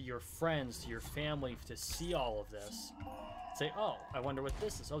out to your friends, to your family, to see all of this. Say, oh, I wonder what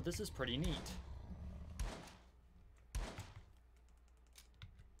this is. Oh, this is pretty neat.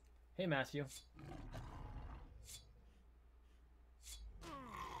 Hey, Matthew.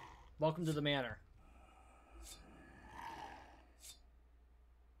 Welcome to the manor.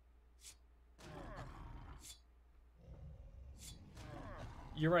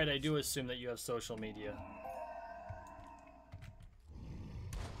 You're right, I do assume that you have social media.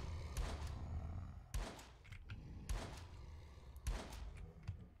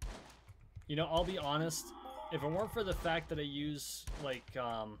 You know, I'll be honest, if it weren't for the fact that I use, like,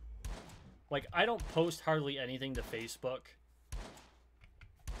 I don't post hardly anything to Facebook.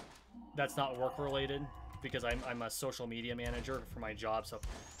 That's not work-related, because I'm a social media manager for my job, so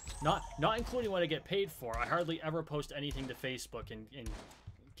not including what I get paid for, I hardly ever post anything to Facebook, and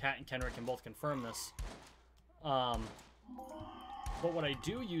Kat and Kenrick can both confirm this. But what I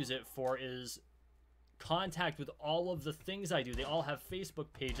do use it for is contact with all of the things I do. They all have Facebook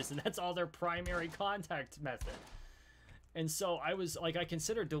pages, and that's all their primary contact method. And so I was like, I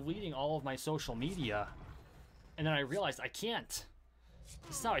considered deleting all of my social media, and then I realized I can't.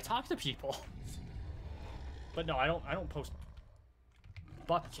 This is how I talk to people. But no, I don't post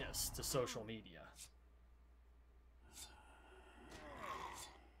butt kiss to social media.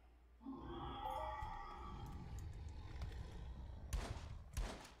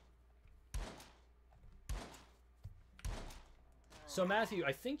 So Matthew,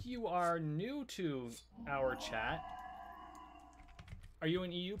 I think you are new to our chat. Are you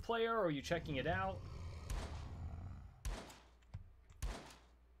an EU player, or are you checking it out?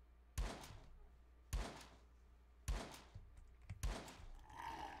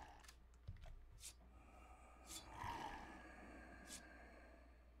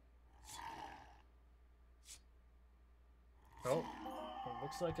 Oh, it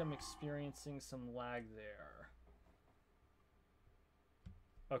looks like I'm experiencing some lag there.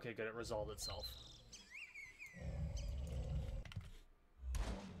 Okay, good, it resolved itself.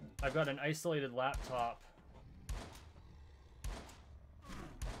 I've got an isolated laptop.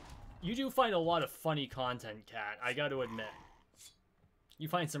 You do find a lot of funny content, Kat, I got to admit. You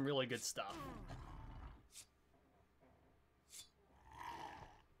find some really good stuff.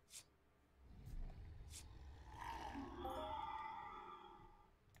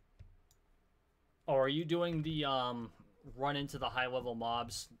 Oh, are you doing the run into the high-level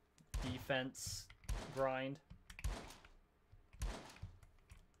mobs defense grind?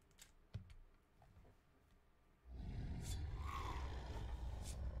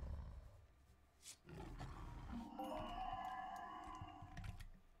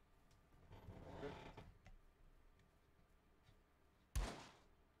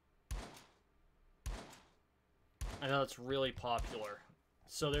 I know it's really popular.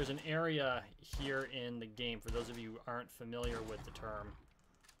 So there's an area here in the game, for those of you who aren't familiar with the term.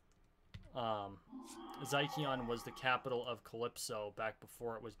 Zykion was the capital of Calypso back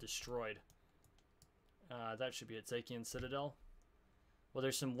before it was destroyed. That should be it, Zykion Citadel. Well,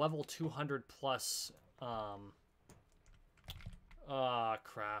 there's some level 200 plus...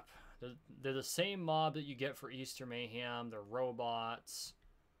 crap. They're the same mob that you get for Easter Mayhem. They're robots.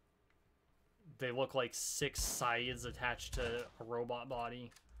 They look like 6 scythes attached to a robot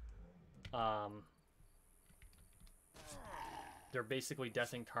body. They're basically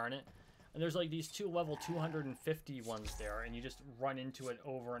Death Incarnate. And there's like these 2 level 250 ones there, and you just run into it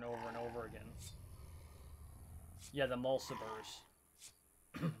over and over and over again. Yeah, the Mulcibers.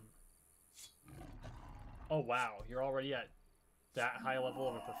 Oh wow, you're already at that high level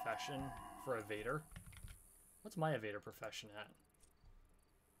of a profession for Evader? What's my Evader profession at?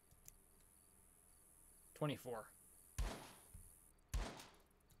 24.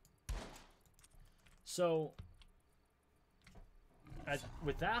 So,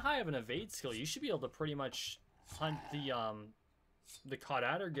 with that high of an evade skill, you should be able to pretty much hunt the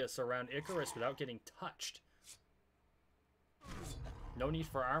Caudadergus around Icarus without getting touched. No need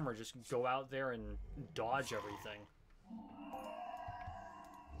for armor, just go out there and dodge everything.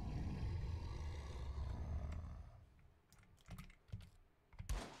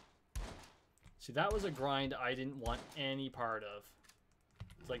 See, that was a grind I didn't want any part of.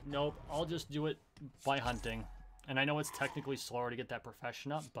 It's like, nope, I'll just do it by hunting. And I know it's technically slower to get that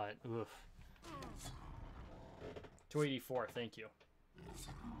profession up, but oof. 284, thank you.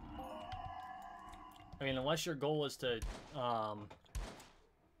 I mean, unless your goal is to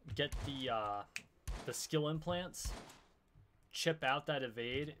get the skill implants, chip out that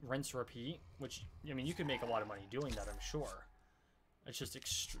evade, rinse, repeat, which, I mean, you could make a lot of money doing that, I'm sure. It's just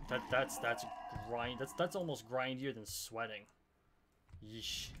that's grind. That's almost grindier than sweating.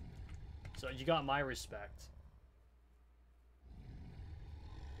 Yeesh. So you got my respect.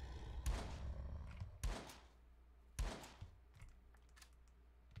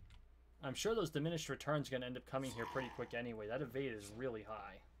 I'm sure those diminished returns are going to end up coming here pretty quick anyway. That evade is really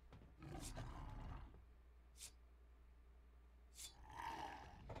high.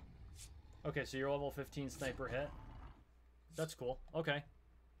 Okay, so your level 15 sniper hit. That's cool. Okay.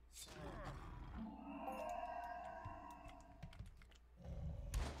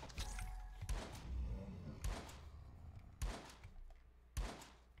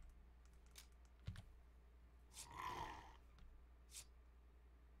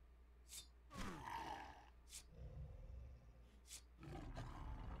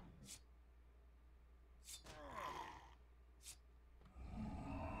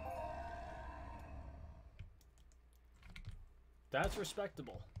 That's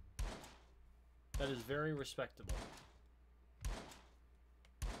respectable. That is very respectable.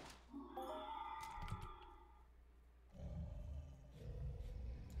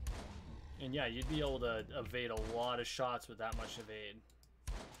 And yeah, you'd be able to evade a lot of shots with that much evade.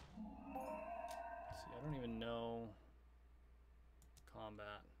 Let's see, I don't even know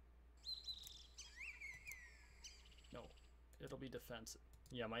combat. No, it'll be defensive.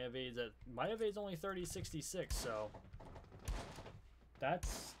 Yeah, my evade's only 3066, so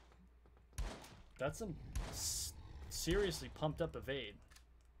that's some seriously pumped up evade.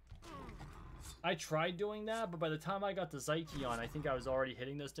 I tried doing that, but by the time I got the Zykeon, I think I was already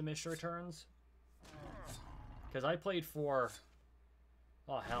hitting those diminished returns. Because I played for,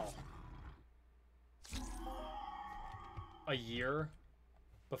 oh hell, a year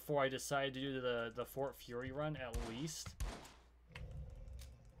before I decided to do the Fort Fury run, at least.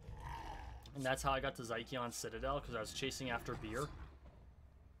 And that's how I got to Zykeon Citadel, because I was chasing after beer.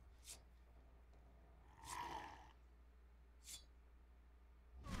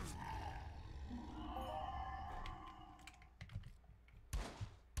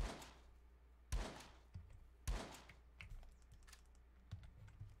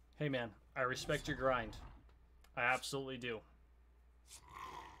 Hey man, I respect your grind. I absolutely do.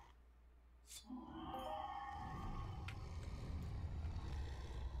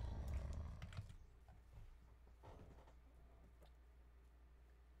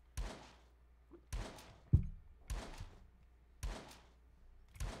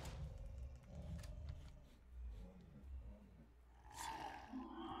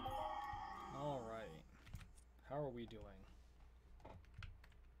 All right. How are we doing?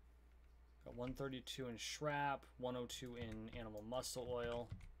 Got 132 in Shrap, 102 in Animal Muscle Oil.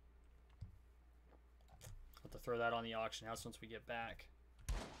 I'll have to throw that on the auction house once we get back.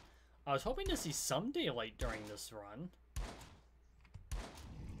 I was hoping to see some daylight during this run.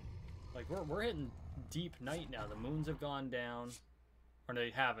 Like, we're hitting deep night now. The moons have gone down. Or they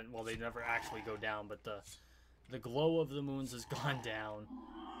haven't. Well, they never actually go down, but the glow of the moons has gone down.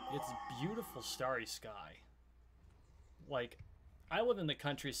 It's beautiful starry sky. Like, I live in the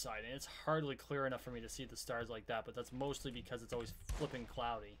countryside, and it's hardly clear enough for me to see the stars like that, but that's mostly because it's always flipping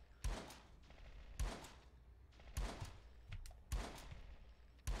cloudy.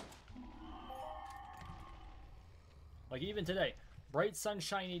 Like, even today, bright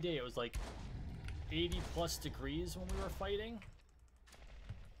sunshiny day, it was like 80 plus degrees when we were fighting.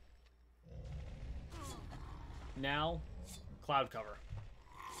 Now, cloud cover.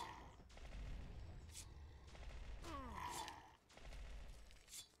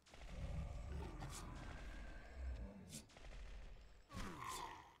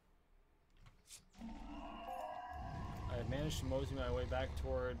 I managed to mosey my way back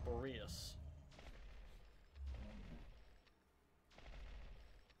toward Boreas.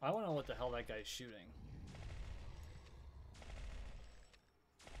 I want to know what the hell that guy's shooting.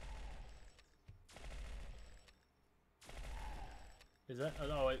 Is that?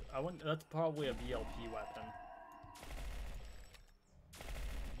 Oh, I wouldn't. That's probably a VLP weapon.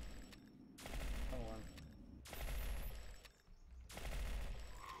 Hold on.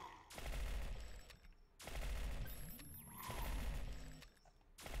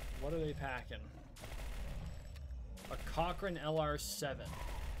 What are they packing? A Cochrane LR7.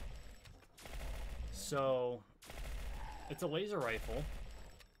 So, it's a laser rifle.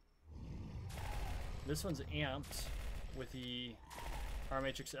 This one's amped with the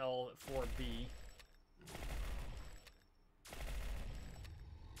Armatrix L4B.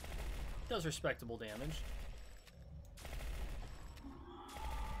 Does respectable damage.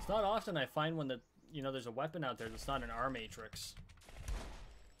 It's not often I find one that, you know, there's a weapon out there that's not an Armatrix.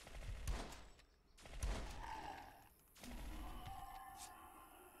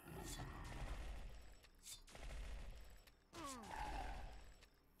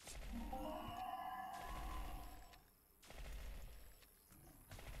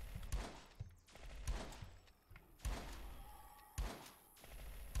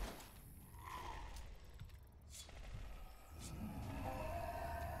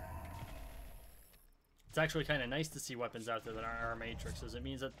 It's actually kind of nice to see weapons out there that aren't our matrixes. It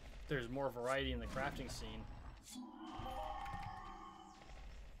means that there's more variety in the crafting scene.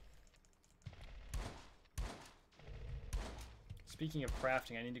 Speaking of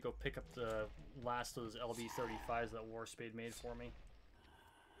crafting, I need to go pick up the last of those LB35s that Warspade made for me.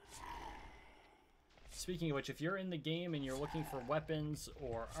 Speaking of which, if you're in the game and you're looking for weapons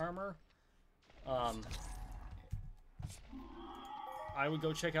or armor, I would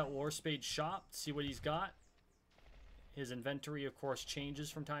go check out Warspade's shop, see what he's got. His inventory, of course, changes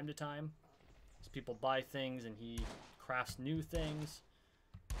from time to time as people buy things and he crafts new things.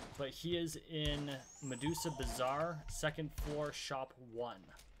 But he is in Medusa Bazaar, 2nd floor, shop 1.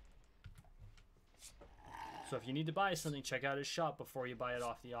 So if you need to buy something, check out his shop before you buy it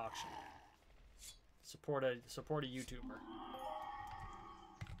off the auction. Support a YouTuber.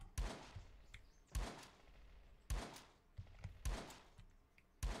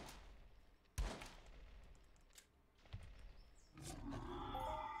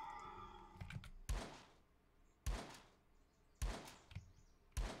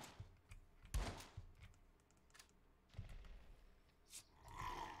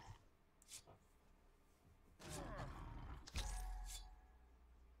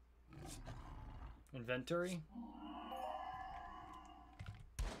 Inventory.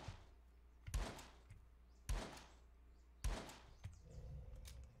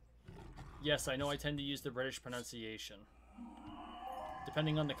 Yes, I know I tend to use the British pronunciation.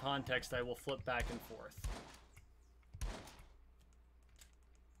 Depending on the context, I will flip back and forth.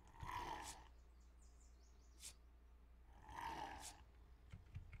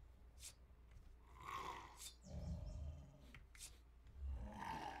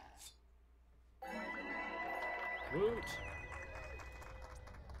 Woot!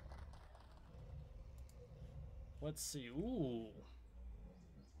 Let's see. Ooh.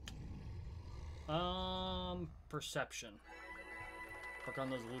 Perception. Work on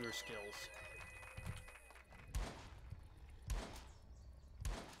those looter skills.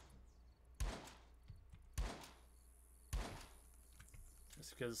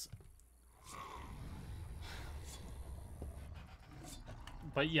 Just because.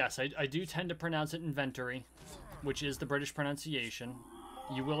 But yes, I do tend to pronounce it inventory, which is the British pronunciation.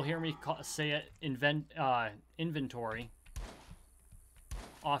 You will hear me say it inventory,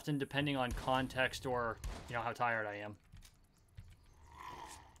 often depending on context or, you know, how tired I am.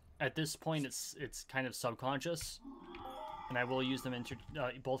 At this point, it's kind of subconscious, and I will use them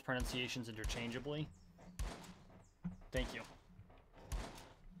both pronunciations interchangeably. Thank you.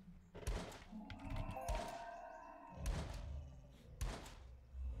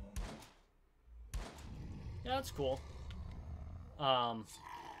 Yeah, that's cool.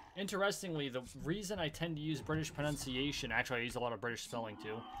 Interestingly, the reason I tend to use British pronunciation, actually I use a lot of British spelling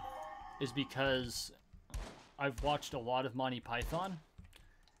too, is because I've watched a lot of Monty Python,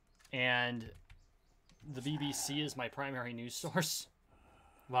 and the BBC is my primary news source.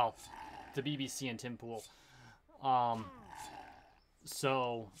 Well, the BBC and Tim Pool.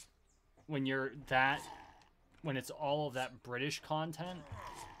 So when it's all of that British content,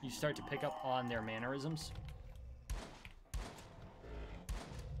 you start to pick up on their mannerisms.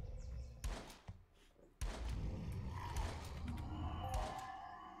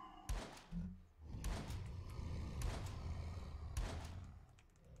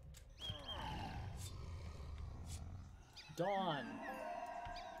 Dawn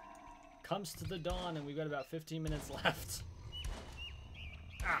comes to the dawn, and we've got about 15 minutes left.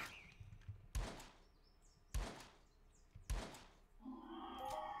 Ah.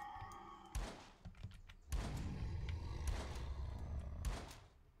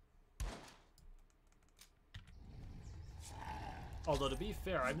 Although, to be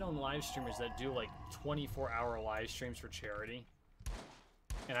fair, I've known live streamers that do like 24-hour live streams for charity,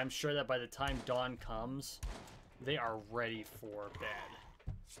 and I'm sure that by the time dawn comes, they are ready for bed.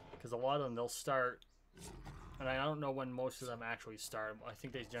 Because a lot of them, they'll start, and I don't know when most of them actually start. I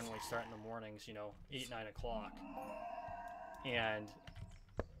think they generally start in the mornings, you know, 8, 9 o'clock. And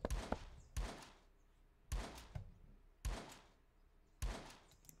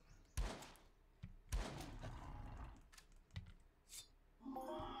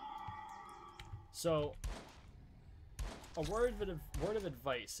so, a word of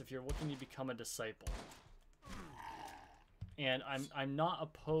advice if you're looking to become a disciple. And I'm not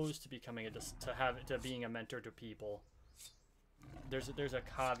opposed to becoming to being a mentor to people. There's a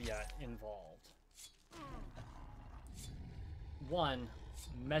caveat involved. One,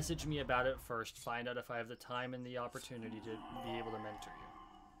 message me about it first. Find out if I have the time and the opportunity to be able to mentor you.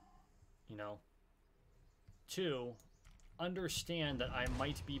 You know. 2, understand that I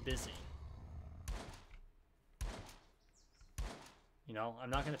might be busy. You know, I'm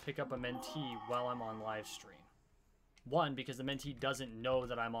not going to pick up a mentee while I'm on live stream. One, because the mentee doesn't know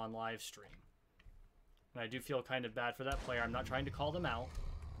that I'm on live stream. And I do feel kind of bad for that player. I'm not trying to call them out.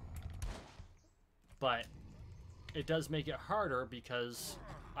 But it does make it harder because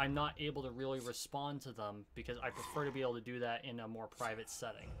I'm not able to really respond to them because I prefer to be able to do that in a more private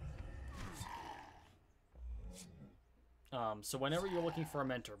setting. So whenever you're looking for a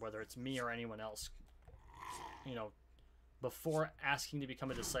mentor, whether it's me or anyone else, you know, before asking to become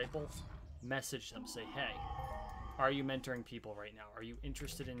a disciple, message them. Say, hey, are you mentoring people right now? Are you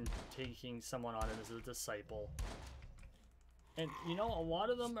interested in taking someone on as a disciple? And, you know, a lot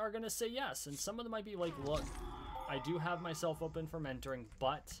of them are going to say yes. And some of them might be like, look, I do have myself open for mentoring,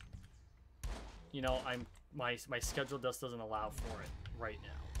 but, you know, my schedule just doesn't allow for it right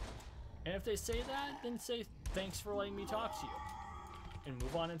now. And if they say that, then say, thanks for letting me talk to you. And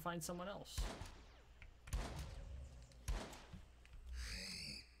move on and find someone else.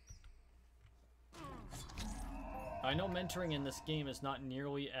 I know mentoring in this game is not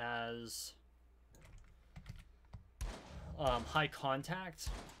nearly as high contact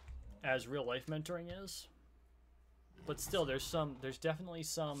as real life mentoring is, but still there's definitely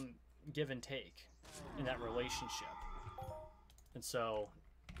some give and take in that relationship, and so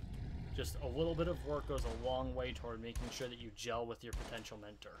just a little bit of work goes a long way toward making sure that you gel with your potential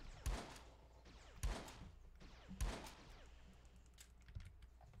mentor.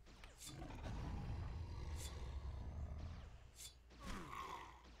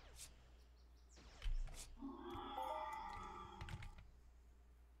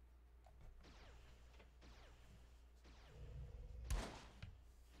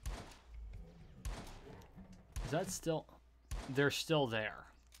 Is that still... They're still there.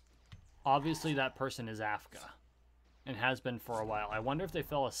 Obviously that person is Afka. And has been for a while. I wonder if they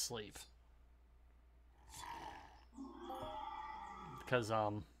fell asleep. Because,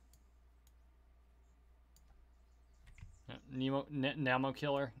 Namo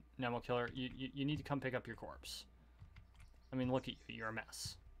Killer, you need to come pick up your corpse. I mean, look at you. You're a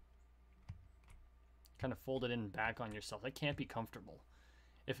mess. Kind of folded in back on yourself. That can't be comfortable.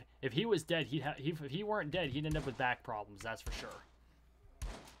 If he was dead, if he weren't dead, he'd end up with back problems. That's for sure.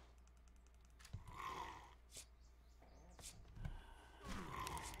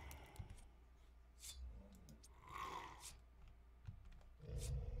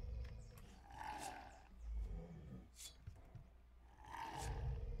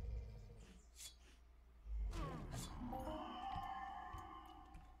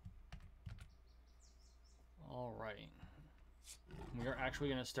 All right. We are actually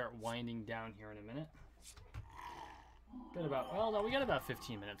going to start winding down here in a minute. Got about, well, no, we got about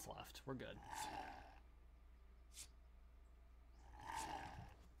 15 minutes left. We're good.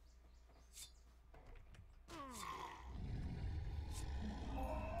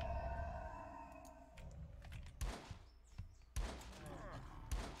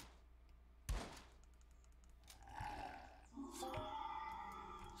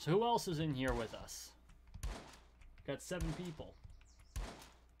 So who else is in here with us? Got 7 people.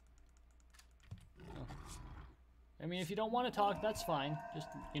 I mean, if you don't want to talk, that's fine. Just,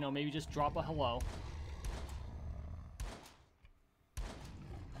 you know, maybe just drop a hello.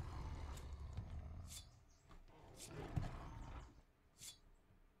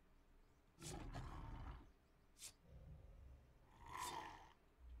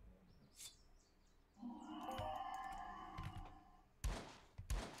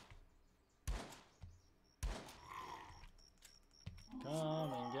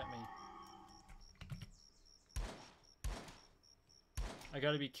 Come and get me. I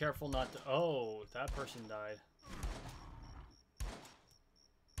gotta be careful not to... Oh, that person died.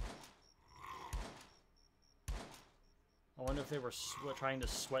 I wonder if they were trying to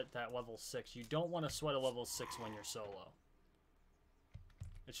sweat that level 6. You don't want to sweat a level 6 when you're solo.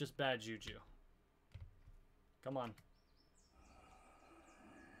 It's just bad juju. Come on.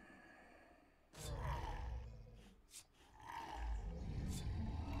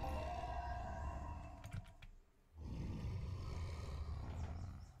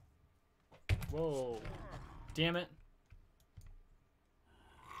 Whoa. Damn it.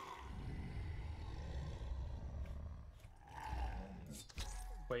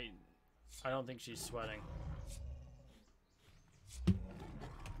 Wait. I don't think she's sweating.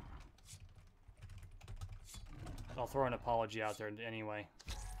 I'll throw an apology out there anyway.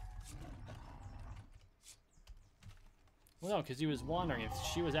 Well, no, because he was wondering if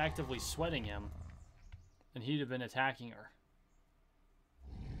she was actively sweating him, then he'd have been attacking her.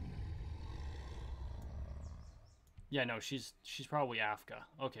 Yeah, no, she's probably Afka.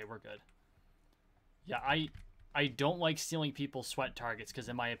 Okay, we're good. Yeah, I don't like stealing people's sweat targets because,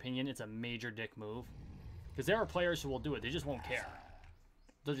 in my opinion, it's a major dick move. Because there are players who will do it. They just won't care.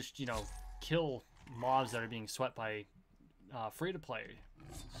 They'll just, you know, kill mobs that are being sweat by free-to-play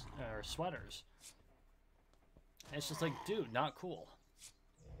or sweaters. And it's just like, dude, not cool.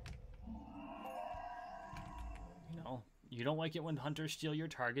 You know, you don't like it when hunters steal your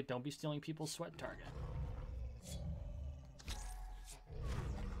target. Don't be stealing people's sweat target.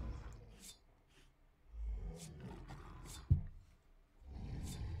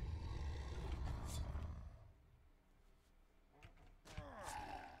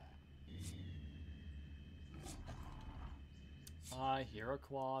 I hear a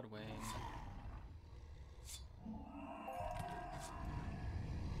quad wing.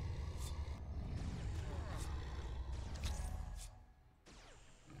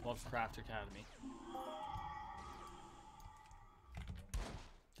 Lovecraft Academy.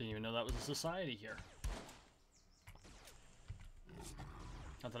 Didn't even know that was a society here.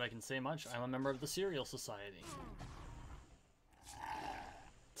 Not that I can say much. I'm a member of the Cereal Society.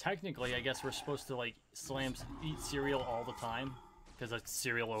 Technically, I guess we're supposed to, like, eat cereal all the time. Because it's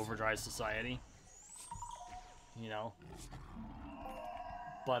cereal overdrive society. You know?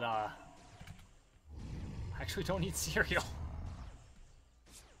 But, I actually don't eat cereal.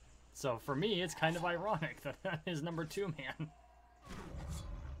 So, for me, it's kind of ironic that that is number 2 man.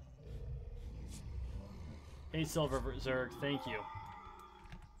 Hey, Silver Zerg, thank you.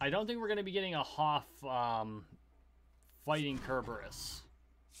 I don't think we're going to be getting a Hoff, fighting Kerberos.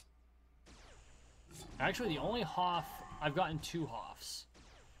 Actually, the only Hoff... I've gotten 2 Hoffs.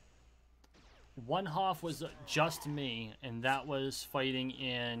 One Hoff was just me, and that was fighting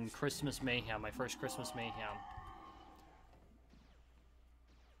in Christmas Mayhem, my first Christmas Mayhem.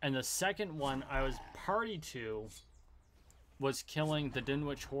 And the second one I was party to was killing the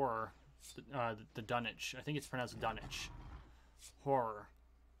Dunwich Horror, the Dunwich. I think it's pronounced Dunwich Horror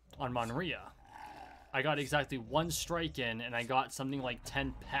on Monria. I got exactly 1 strike in, and I got something like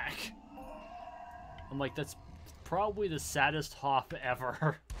 10 peck. I'm like, that's probably the saddest Hoff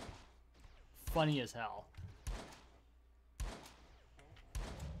ever. Funny as hell.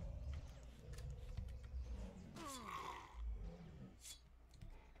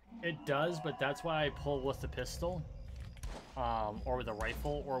 It does, but that's why I pull with the pistol, or with a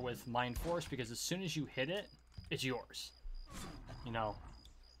rifle, or with Mind Force, because as soon as you hit it, it's yours. You know,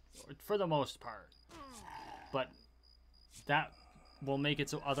 for the most part. But that will make it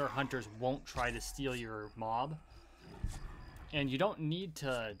so other hunters won't try to steal your mob. And you don't need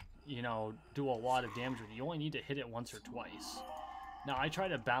to, you know, do a lot of damage with it. You only need to hit it once or twice. Now, I try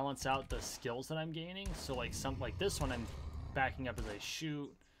to balance out the skills that I'm gaining. So, like, like this one, I'm backing up as I shoot,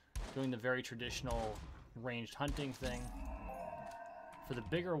 doing the very traditional ranged hunting thing. For the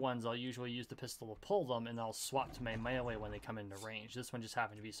bigger ones, I'll usually use the pistol to pull them, and I'll swap to my melee when they come into range. This one just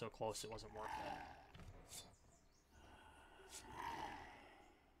happened to be so close it wasn't worth it.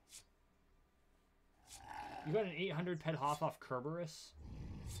 You got an 800 pet Hoff off Kerberos?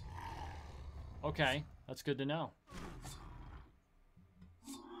 Okay, that's good to know.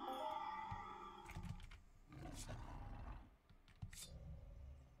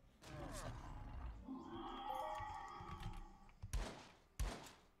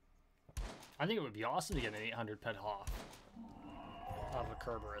 I think it would be awesome to get an 800 pet Hoff of a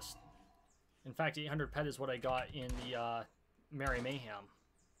Kerberos. In fact, 800 pet is what I got in the Merry Mayhem.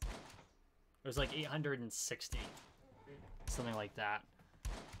 It was like 860, something like that.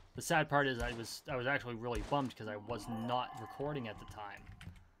 The sad part is I was actually really bummed because I was not recording at the time.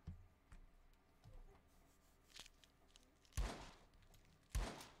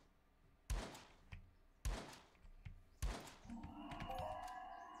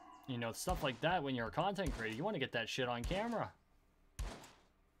 You know, stuff like that, when you're a content creator, you want to get that shit on camera.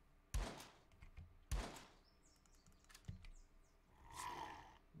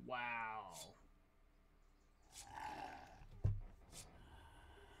 Wow.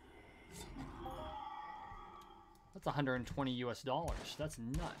 That's 120 US dollars. That's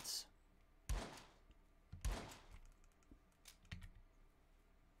nuts.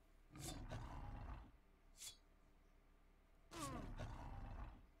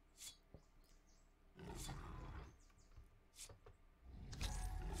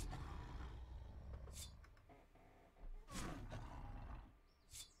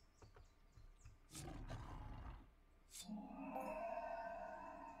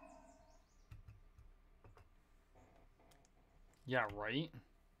 Yeah, right?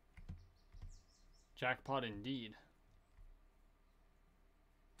 Jackpot indeed.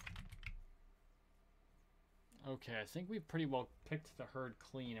 Okay, I think we've pretty well picked the herd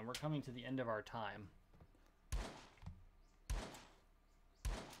clean, and we're coming to the end of our time.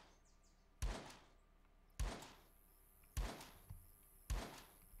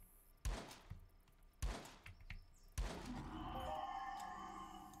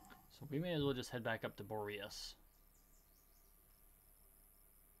 So we may as well just head back up to Boreas.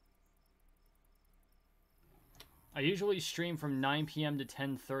 I usually stream from 9 p.m. to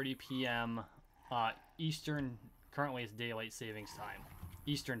 10:30 p.m. Eastern. Currently, it's daylight savings time,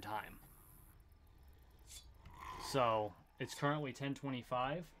 Eastern time. So it's currently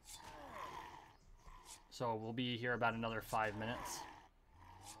 10:25. So we'll be here about another 5 minutes.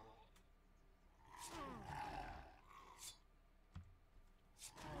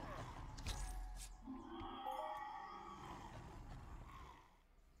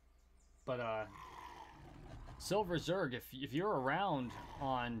 But Silver Zerg, if you're around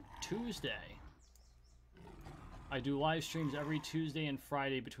on Tuesday, I do live streams every Tuesday and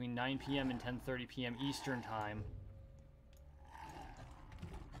Friday between 9 p.m. and 10:30 p.m. Eastern time.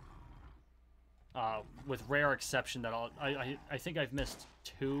 With rare exception that I think I've missed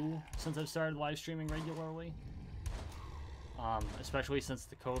 2 since I've started live streaming regularly. Especially since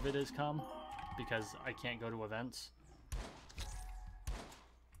the COVID has come, because I can't go to events.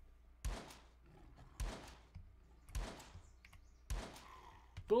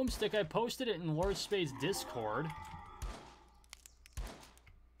 Boomstick, I posted it in Lord Spade's Discord.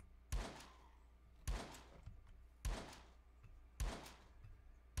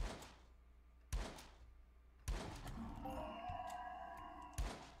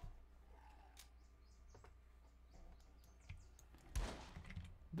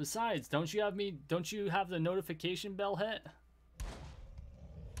 Besides, don't you have the notification bell hit?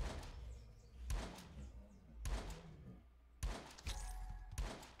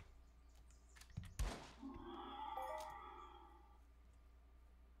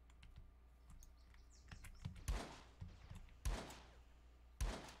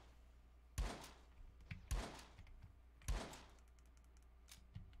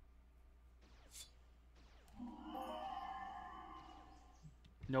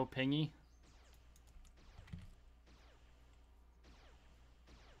 No pingy.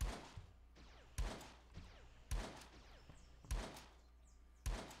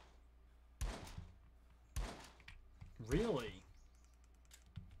 Really?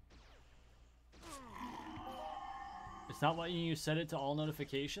 It's not letting you set it to all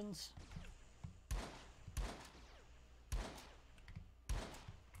notifications?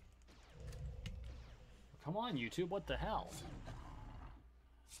 Come on, YouTube, what the hell?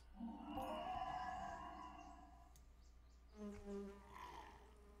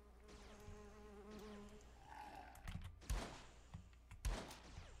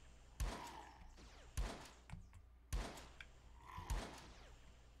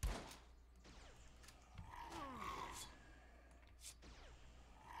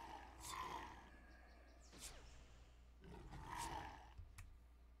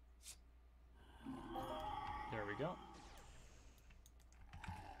 There we go.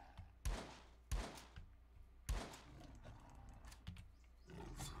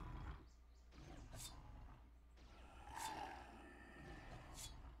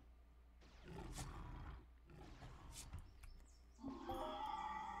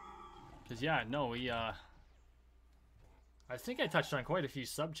 Because, yeah, no, I think I touched on quite a few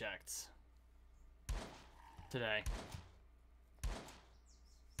subjects today.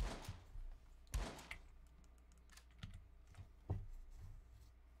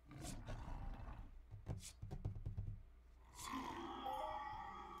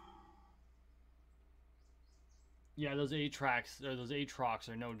 Yeah, those Aatrox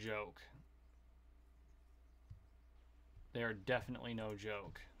are no joke. They are definitely no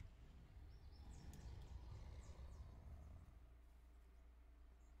joke.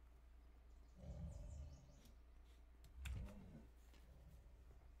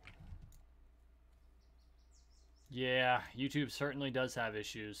 Yeah, YouTube certainly does have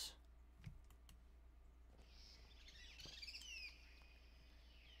issues.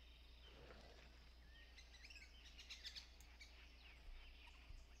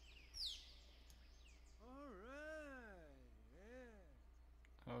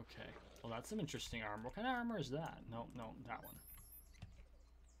 Okay. Well, that's some interesting armor. What kind of armor is that? No, that one.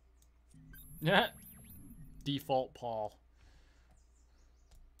 Yeah. Default Paul.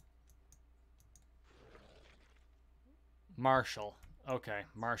 Marshall. Okay,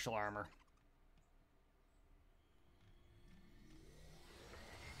 Marshall armor.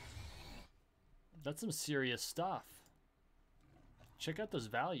 That's some serious stuff. Check out those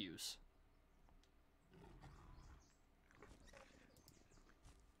values.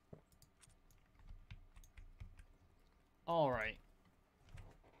 All right.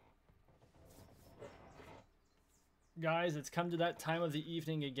 Guys, it's come to that time of the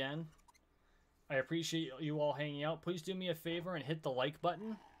evening again. I appreciate you all hanging out. Please do me a favor and hit the like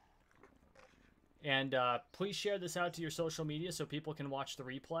button. And please share this out to your social media so people can watch the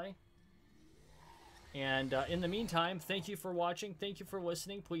replay. And in the meantime, thank you for watching. Thank you for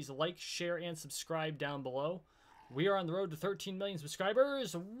listening. Please like, share, and subscribe down below. We are on the road to 13 million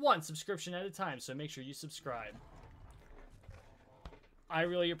subscribers, one subscription at a time, so make sure you subscribe. I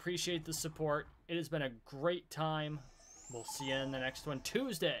really appreciate the support. It has been a great time. We'll see you in the next one,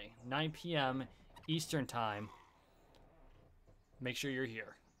 Tuesday, 9 p.m. Eastern Time. Make sure you're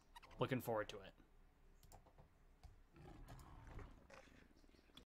here. Looking forward to it.